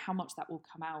wonder how much that will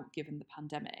come out given the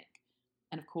pandemic.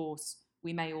 And of course,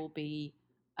 we may all be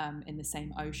in the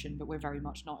same ocean, but we're very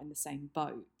much not in the same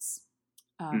boats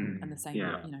and the same,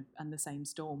 and the same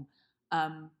storm.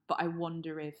 But I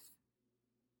wonder if,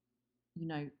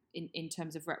 in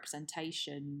terms of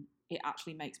representation, it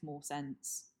actually makes more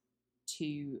sense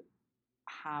to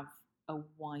have a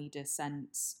wider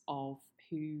sense of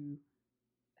who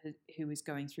is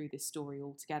going through this story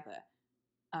altogether.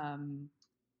 And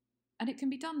it can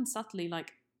be done subtly,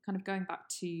 like kind of going back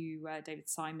to David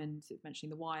Simon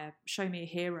mentioning The Wire, Show Me a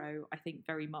Hero, I think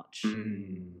very much...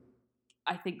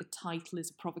 I think the title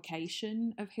is a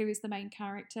provocation of who is the main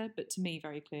character, but to me,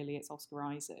 very clearly, it's Oscar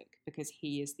Isaac, because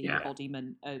he is the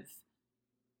embodiment of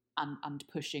and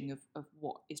pushing of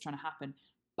what is trying to happen.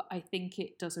 But I think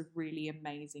it does a really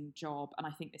amazing job, and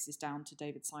I think this is down to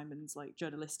David Simon's like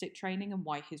journalistic training and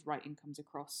why his writing comes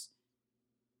across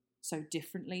so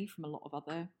differently from a lot of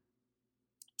other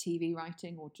TV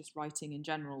writing or just writing in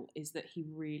general, is that he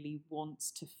really wants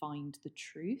to find the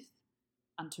truth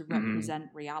and to represent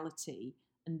reality,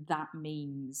 and that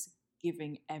means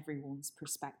giving everyone's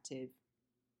perspective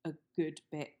a good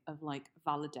bit of like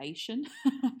validation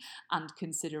and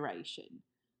consideration.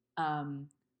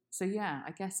 So yeah,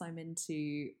 I guess I'd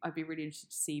be really interested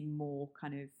to see more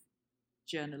kind of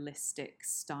journalistic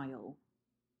style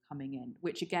coming in,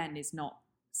 which again is not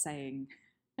saying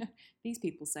these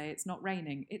people say it's not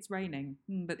raining, it's raining,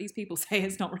 but these people say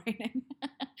it's not raining.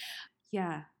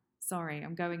 Yeah. Sorry,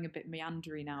 I'm going a bit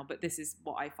meandery now, but this is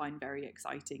what I find very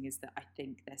exciting, is that I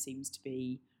think there seems to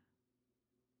be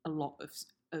a lot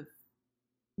of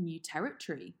new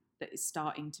territory that is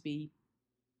starting to be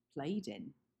played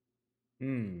in.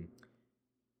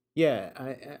 Yeah,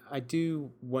 I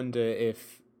do wonder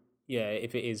if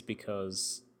it is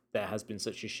because there has been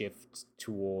such a shift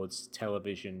towards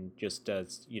television, just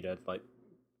as, like,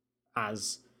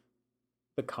 as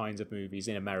the kinds of movies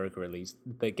in America, at least,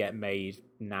 that get made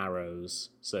narrows.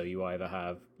 So you either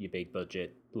have your big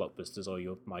budget blockbusters or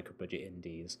your micro budget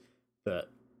indies. That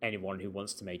anyone who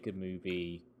wants to make a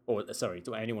movie,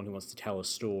 anyone who wants to tell a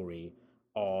story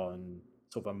on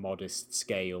sort of a modest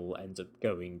scale, ends up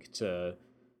going to,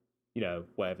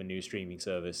 whatever new streaming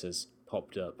service has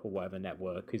popped up or whatever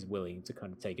network is willing to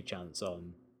kind of take a chance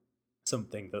on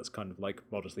something that's kind of like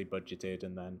modestly budgeted,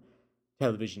 and then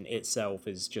television itself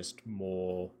is just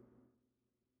more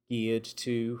geared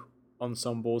to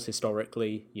ensembles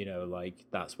historically. Like,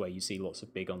 that's where you see lots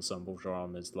of big ensemble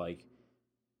dramas, like,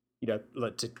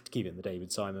 like, to keep it in the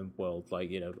David Simon world,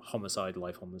 like, Homicide: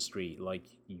 Life on the Street. Like,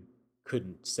 you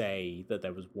couldn't say that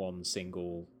there was one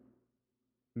single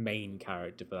main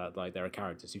character for that. Like, there are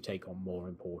characters who take on more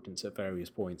importance at various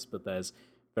points, but there's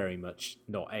very much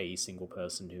not a single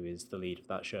person who is the lead of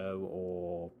that show.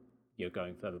 Or,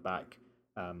 going further back,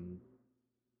 oh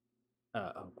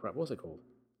crap, what's it called?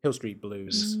 Hill Street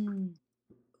Blues. And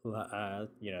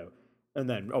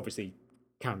then obviously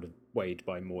counterweighed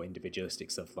by more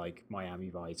individualistic stuff like Miami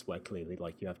Vice, where clearly,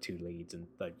 like, you have two leads and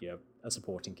a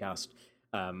supporting cast.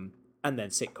 And then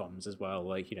sitcoms as well.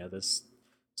 Like, there's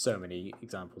so many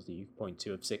examples that you point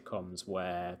to of sitcoms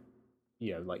where,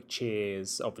 like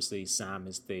Cheers, obviously Sam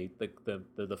is the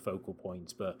focal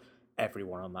point, but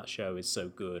everyone on that show is so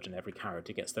good and every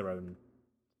character gets their own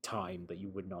time that you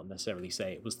would not necessarily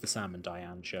say it was the Sam and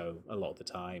Diane show a lot of the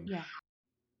time. Yeah.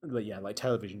 But yeah, like,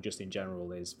 television just in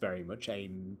general is very much a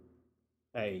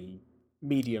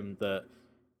medium that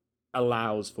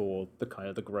allows for the kind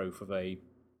of the growth of a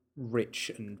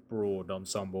rich and broad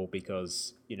ensemble,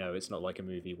 because it's not like a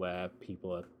movie where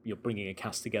you're bringing a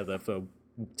cast together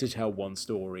to tell one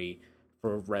story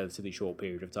for a relatively short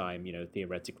period of time.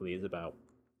 Theoretically, it's about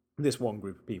this one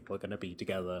group of people are going to be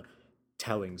together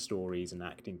telling stories and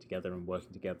acting together and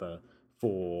working together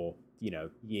for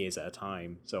years at a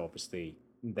time. So obviously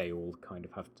they all kind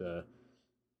of have to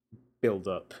build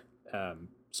up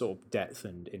sort of depth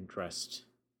and interest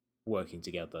working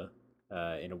together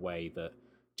in a way that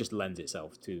just lends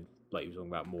itself to, like you were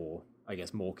talking about, more, I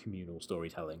guess, more communal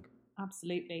storytelling.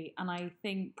 Absolutely. And I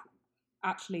think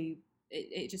actually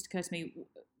it just occurs to me,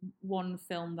 one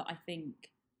film that I think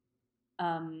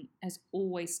has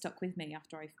always stuck with me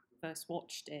after I first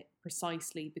watched it,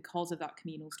 precisely because of that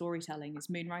communal storytelling, is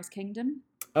Moonrise Kingdom.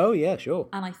 Oh yeah, sure.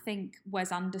 And I think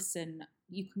Wes Anderson,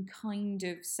 you can kind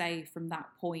of say from that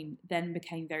point, then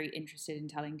became very interested in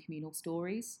telling communal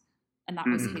stories. And that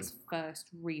was his first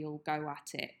real go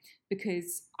at it.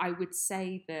 Because I would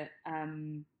say that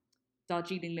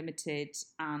Darjeeling Limited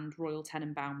and Royal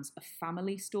Tenenbaums are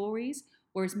family stories,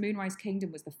 whereas Moonrise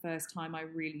Kingdom was the first time I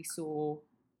really saw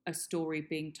a story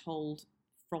being told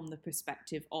from the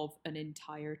perspective of an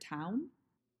entire town.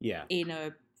 Yeah. In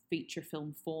a feature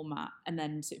film format, and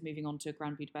then sort of moving on to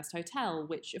Grand Budapest Hotel,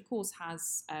 which of course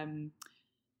has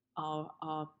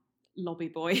our lobby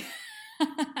boy.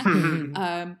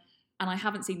 And I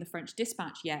haven't seen the French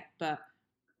Dispatch yet, but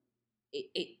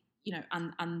it you know,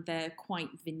 and they're quite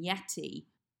vignette-y,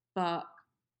 but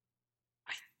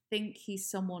I think he's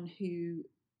someone who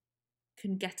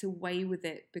can get away with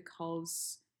it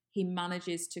because he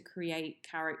manages to create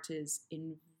characters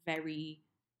in very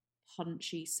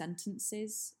punchy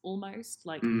sentences, almost.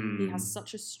 Like, he has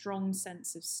such a strong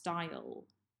sense of style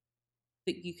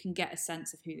that you can get a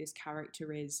sense of who this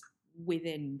character is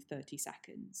within 30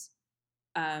 seconds.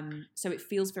 So it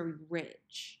feels very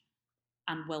rich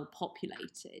and well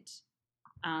populated.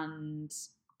 And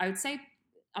I would say,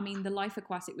 I mean, The Life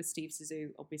Aquatic with Steve Zissou,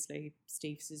 obviously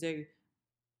Steve Zissou,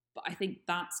 but I think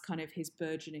that's kind of his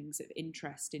burgeonings of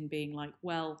interest in being like,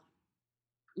 well,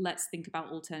 let's think about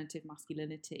alternative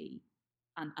masculinity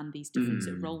and these different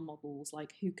sort of role models,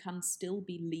 like, who can still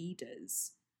be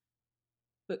leaders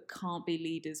but can't be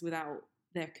leaders without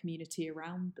their community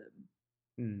around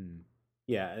them.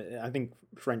 Yeah, I think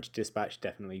French Dispatch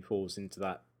definitely falls into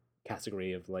that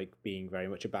category of like being very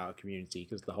much about a community,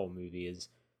 because the whole movie is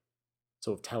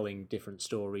sort of telling different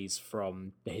stories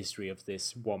from the history of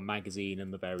this one magazine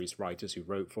and the various writers who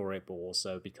wrote for it, but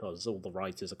also because all the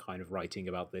writers are kind of writing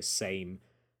about this same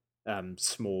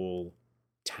small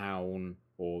town,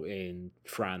 or in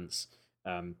France,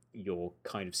 you're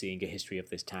kind of seeing a history of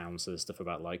this town. So there's stuff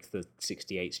about like the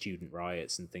 68 student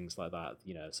riots and things like that,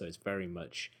 you know, so it's very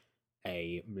much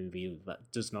a movie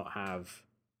that does not have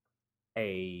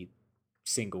a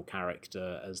single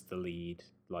character as the lead.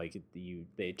 Like,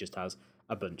 it just has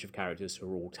a bunch of characters who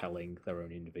are all telling their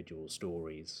own individual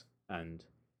stories, and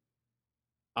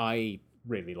I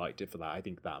really liked it for that. I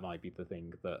think that might be the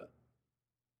thing that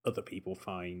other people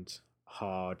find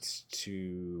hard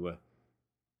to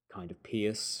kind of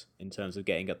pierce in terms of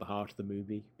getting at the heart of the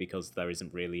movie, because there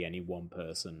isn't really any one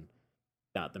person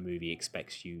that the movie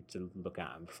expects you to look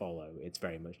at and follow. It's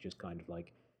very much just kind of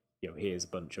like, you know, here's a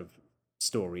bunch of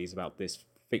stories about this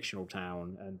fictional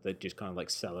town, and that just kind of like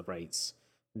celebrates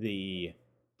the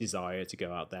desire to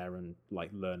go out there and like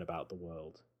learn about the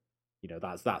world. You know,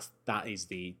 that is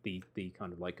the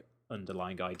kind of like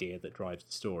underlying idea that drives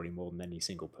the story more than any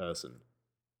single person.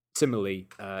 Similarly,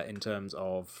 in terms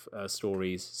of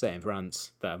stories set in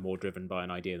France that are more driven by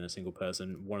an idea than a single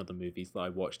person, one of the movies that I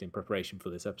watched in preparation for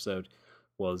this episode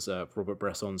was Robert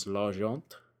Bresson's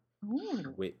L'Argent,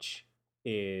 which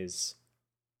is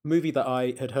a movie that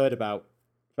I had heard about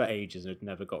for ages and had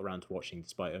never got around to watching,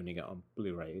 despite owning it on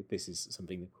Blu-ray. This is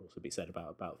something that, of course, would be said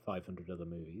about 500 other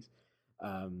movies.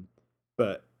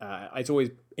 But it's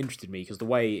always interested me because the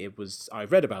way I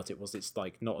read about it was, it's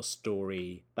like not a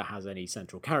story that has any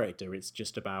central character. It's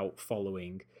just about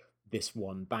following this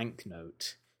one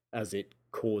banknote as it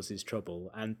causes trouble.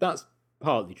 And that's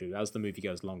partly true. As the movie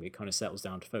goes along, it kind of settles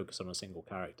down to focus on a single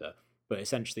character. But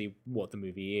essentially what the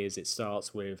movie is, it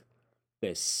starts with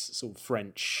this sort of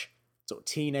French sort of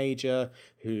teenager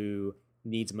who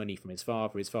needs money from his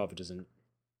father. His father doesn't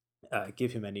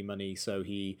give him any money, so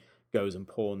he goes and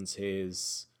pawns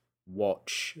his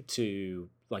watch to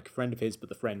like a friend of his, but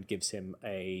the friend gives him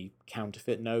a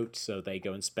counterfeit note, so they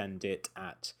go and spend it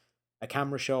at a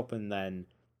camera shop, and then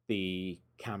the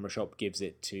camera shop gives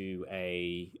it to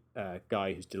a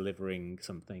guy who's delivering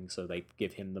something, so they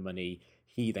give him the money.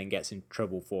 He then gets in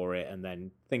trouble for it, and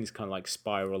then things kind of like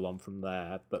spiral on from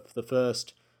there. But for the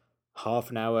first half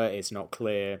an hour, it's not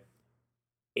clear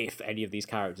if any of these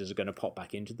characters are going to pop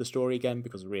back into the story again,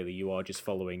 because really you are just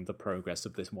following the progress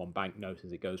of this one banknote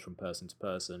as it goes from person to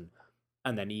person.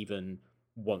 And then even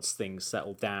once things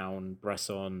settle down,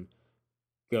 Bresson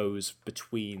goes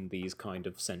between these kind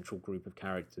of central group of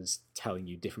characters, telling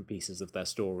you different pieces of their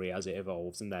story as it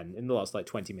evolves. And then in the last like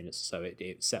 20 minutes or so,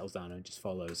 it settles down and just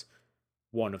follows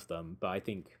one of them, but I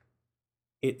think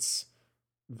it's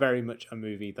very much a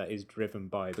movie that is driven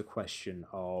by the question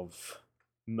of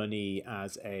money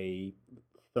as a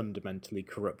fundamentally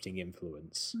corrupting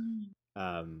influence.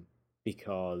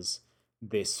 Because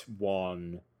this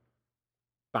one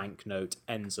banknote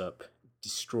ends up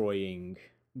destroying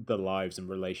the lives and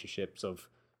relationships of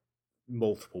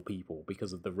multiple people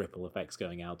because of the ripple effects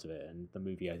going out of it. And the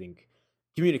movie, I think,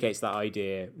 communicates that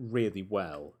idea really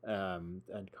well, and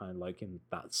kind of like in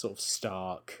that sort of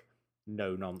stark,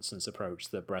 no nonsense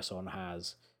approach that Bresson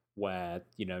has, where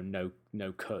no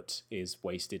cut is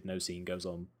wasted, no scene goes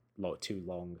on too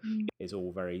long. It's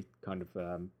all very kind of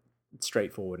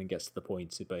straightforward and gets to the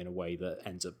point, but in a way that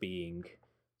ends up being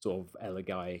sort of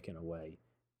elegiac in a way.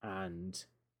 And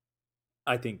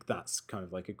I think that's kind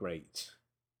of like a great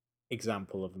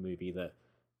example of a movie that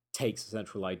takes a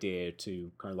central idea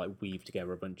to kind of like weave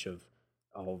together a bunch of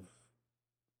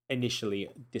initially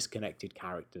disconnected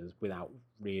characters without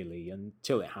really,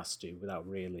 until it has to, without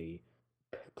really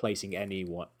placing any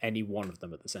one of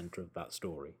them at the center of that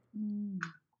story.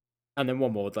 And then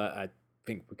one more that I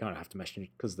think we kind of have to mention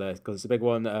because it's a big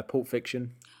one, Pulp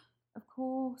Fiction. Of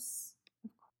course.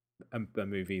 A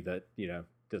movie that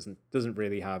doesn't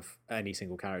really have any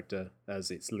single character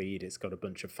as its lead. It's got a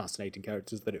bunch of fascinating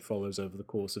characters that it follows over the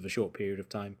course of a short period of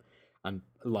time, and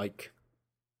like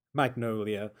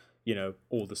Magnolia,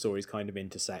 all the stories kind of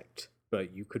intersect,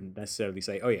 but you couldn't necessarily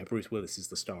say, oh yeah, Bruce Willis is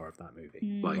the star of that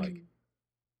movie. Like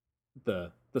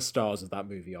the stars of that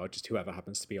movie are just whoever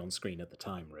happens to be on screen at the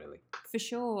time, really. For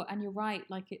sure, and you're right.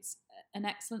 Like, it's an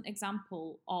excellent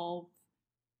example of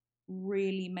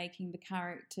really making the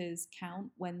characters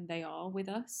count when they are with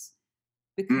us,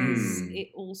 because it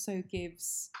also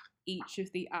gives each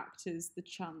of the actors the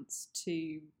chance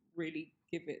to really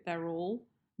give it their all,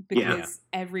 because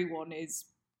everyone is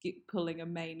pulling a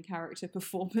main character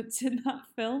performance in that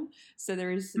film. So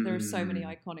there are so many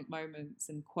iconic moments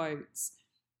and quotes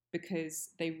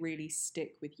because they really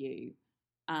stick with you.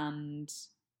 And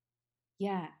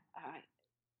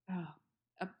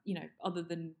other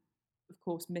than, of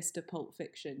course, Mr. Pulp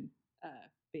Fiction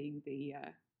being the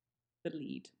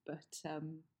lead, but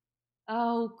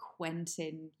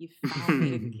Quentin, you found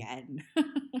me again.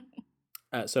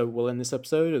 So we'll end this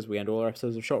episode, as we end all our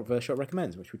episodes of Shot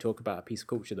Recommends, which we talk about a piece of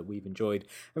culture that we've enjoyed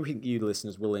and we think you, the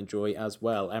listeners, will enjoy as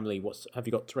well. Emily, what have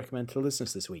you got to recommend to the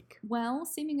listeners this week? Well,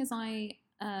 seeming as I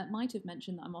might have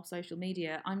mentioned that I'm off social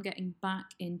media, I'm getting back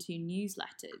into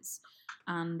newsletters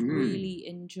and really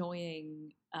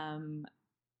enjoying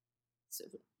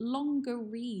sort of longer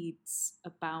reads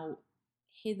about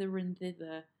hither and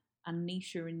thither and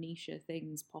niche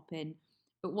things pop in.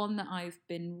 But one that I've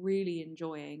been really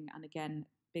enjoying, and again,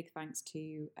 big thanks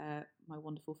to my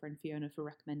wonderful friend Fiona for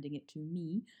recommending it to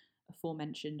me,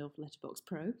 aforementioned of Letterboxd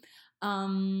Pro,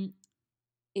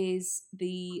 is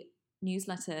the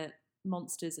newsletter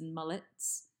Monsters and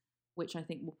Mullets, which I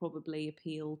think will probably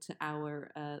appeal to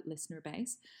our listener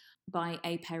base, by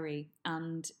A. Perry.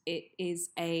 And it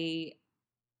is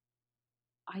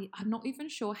I'm not even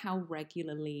sure how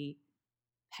regularly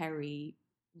Perry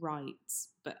writes,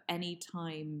 but any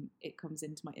time it comes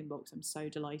into my inbox, I'm so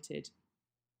delighted,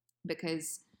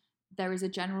 because there is a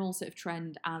general sort of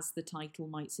trend, as the title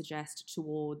might suggest,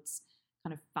 towards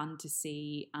kind of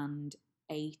fantasy and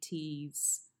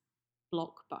 80s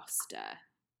blockbuster,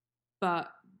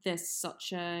 but there's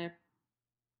such a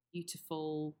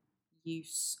beautiful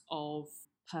use of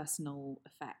personal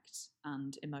effect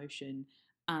and emotion.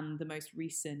 And the most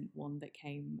recent one that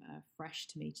came fresh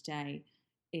to me today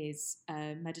is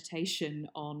a meditation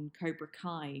on Cobra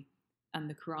Kai and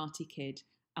the Karate Kid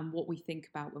and what we think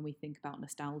about when we think about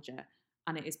nostalgia.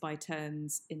 And it is by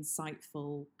turns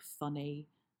insightful, funny,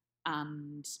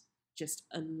 and just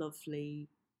a lovely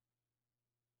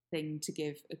thing to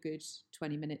give a good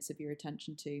 20 minutes of your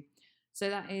attention to. So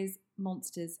that is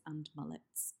Monsters and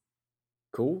Mullets.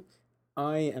 Cool.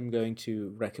 I am going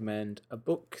to recommend a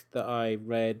book that I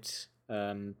read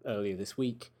earlier this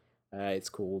week. It's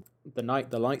called The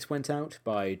Night the Lights Went Out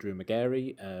by Drew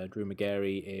Magary. Drew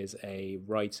Magary is a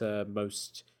writer,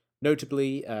 most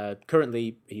notably,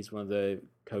 currently he's one of the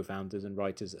co-founders and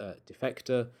writers at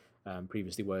Defector.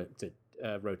 Previously wrote at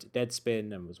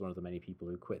Deadspin and was one of the many people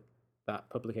who quit that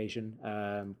publication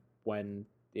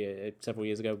several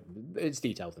years ago. It's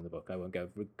detailed in the book. I won't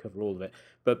cover all of it.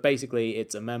 But basically,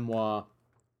 it's a memoir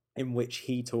in which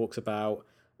he talks about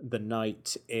the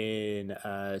night in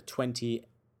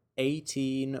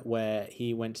 2018 where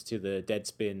he went to the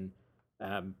Deadspin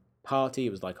party.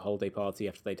 It was like a holiday party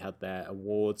after they'd had their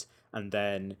awards. And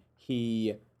then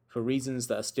he for reasons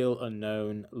that are still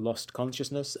unknown, lost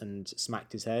consciousness and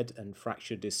smacked his head and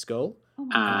fractured his skull,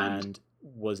 and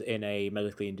was in a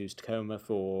medically induced coma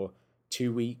for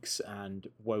 2 weeks and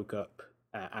woke up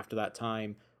after that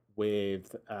time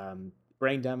with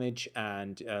brain damage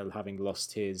and having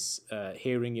lost his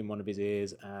hearing in one of his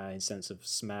ears, his sense of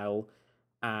smell.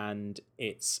 And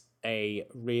it's a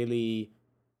really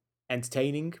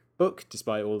entertaining book,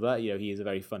 despite all that. You know, he is a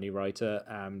very funny writer.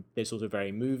 There's also a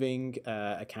very moving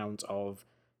account of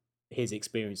his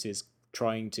experiences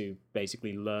trying to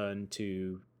basically learn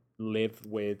to live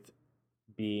with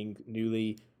being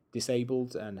newly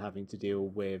disabled and having to deal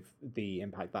with the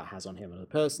impact that has on him as a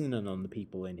person and on the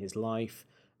people in his life.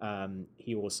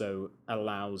 He also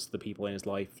allows the people in his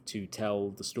life to tell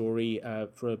the story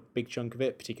for a big chunk of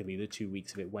it, particularly the 2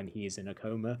 weeks of it when he is in a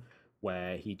coma,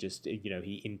 where he just,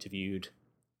 he interviewed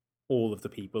all of the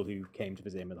people who came to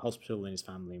visit him at the hospital and his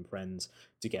family and friends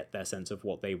to get their sense of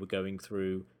what they were going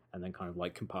through, and then kind of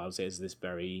like compiles it as this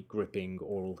very gripping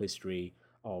oral history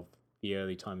of the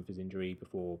early time of his injury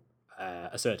before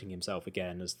asserting himself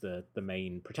again as the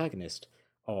main protagonist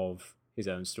of his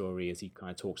own story as he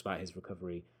kind of talks about his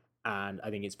recovery. And I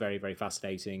think it's very, very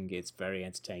fascinating. It's very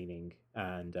entertaining,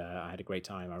 and I had a great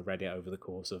time. I read it over the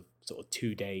course of sort of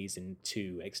 2 days in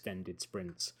 2 extended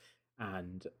sprints,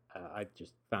 and I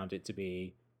just found it to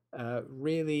be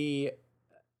really,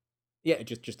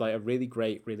 just like a really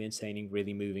great, really entertaining,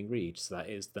 really moving read. So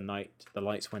that is The Night the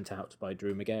Lights Went Out by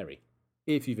Drew Magary.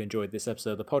 If you've enjoyed this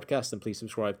episode of the podcast, then please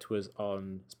subscribe to us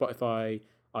on Spotify,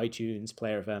 iTunes,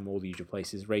 Player FM, all the usual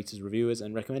places. Rate us, review us,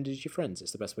 and recommend it to your friends.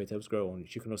 It's the best way to help us grow on.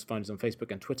 You can also find us on Facebook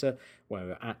and Twitter, where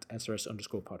we're at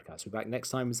SRS_podcast. We're back next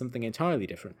time with something entirely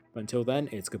different. But until then,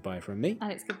 it's goodbye from me.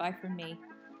 And it's goodbye from me.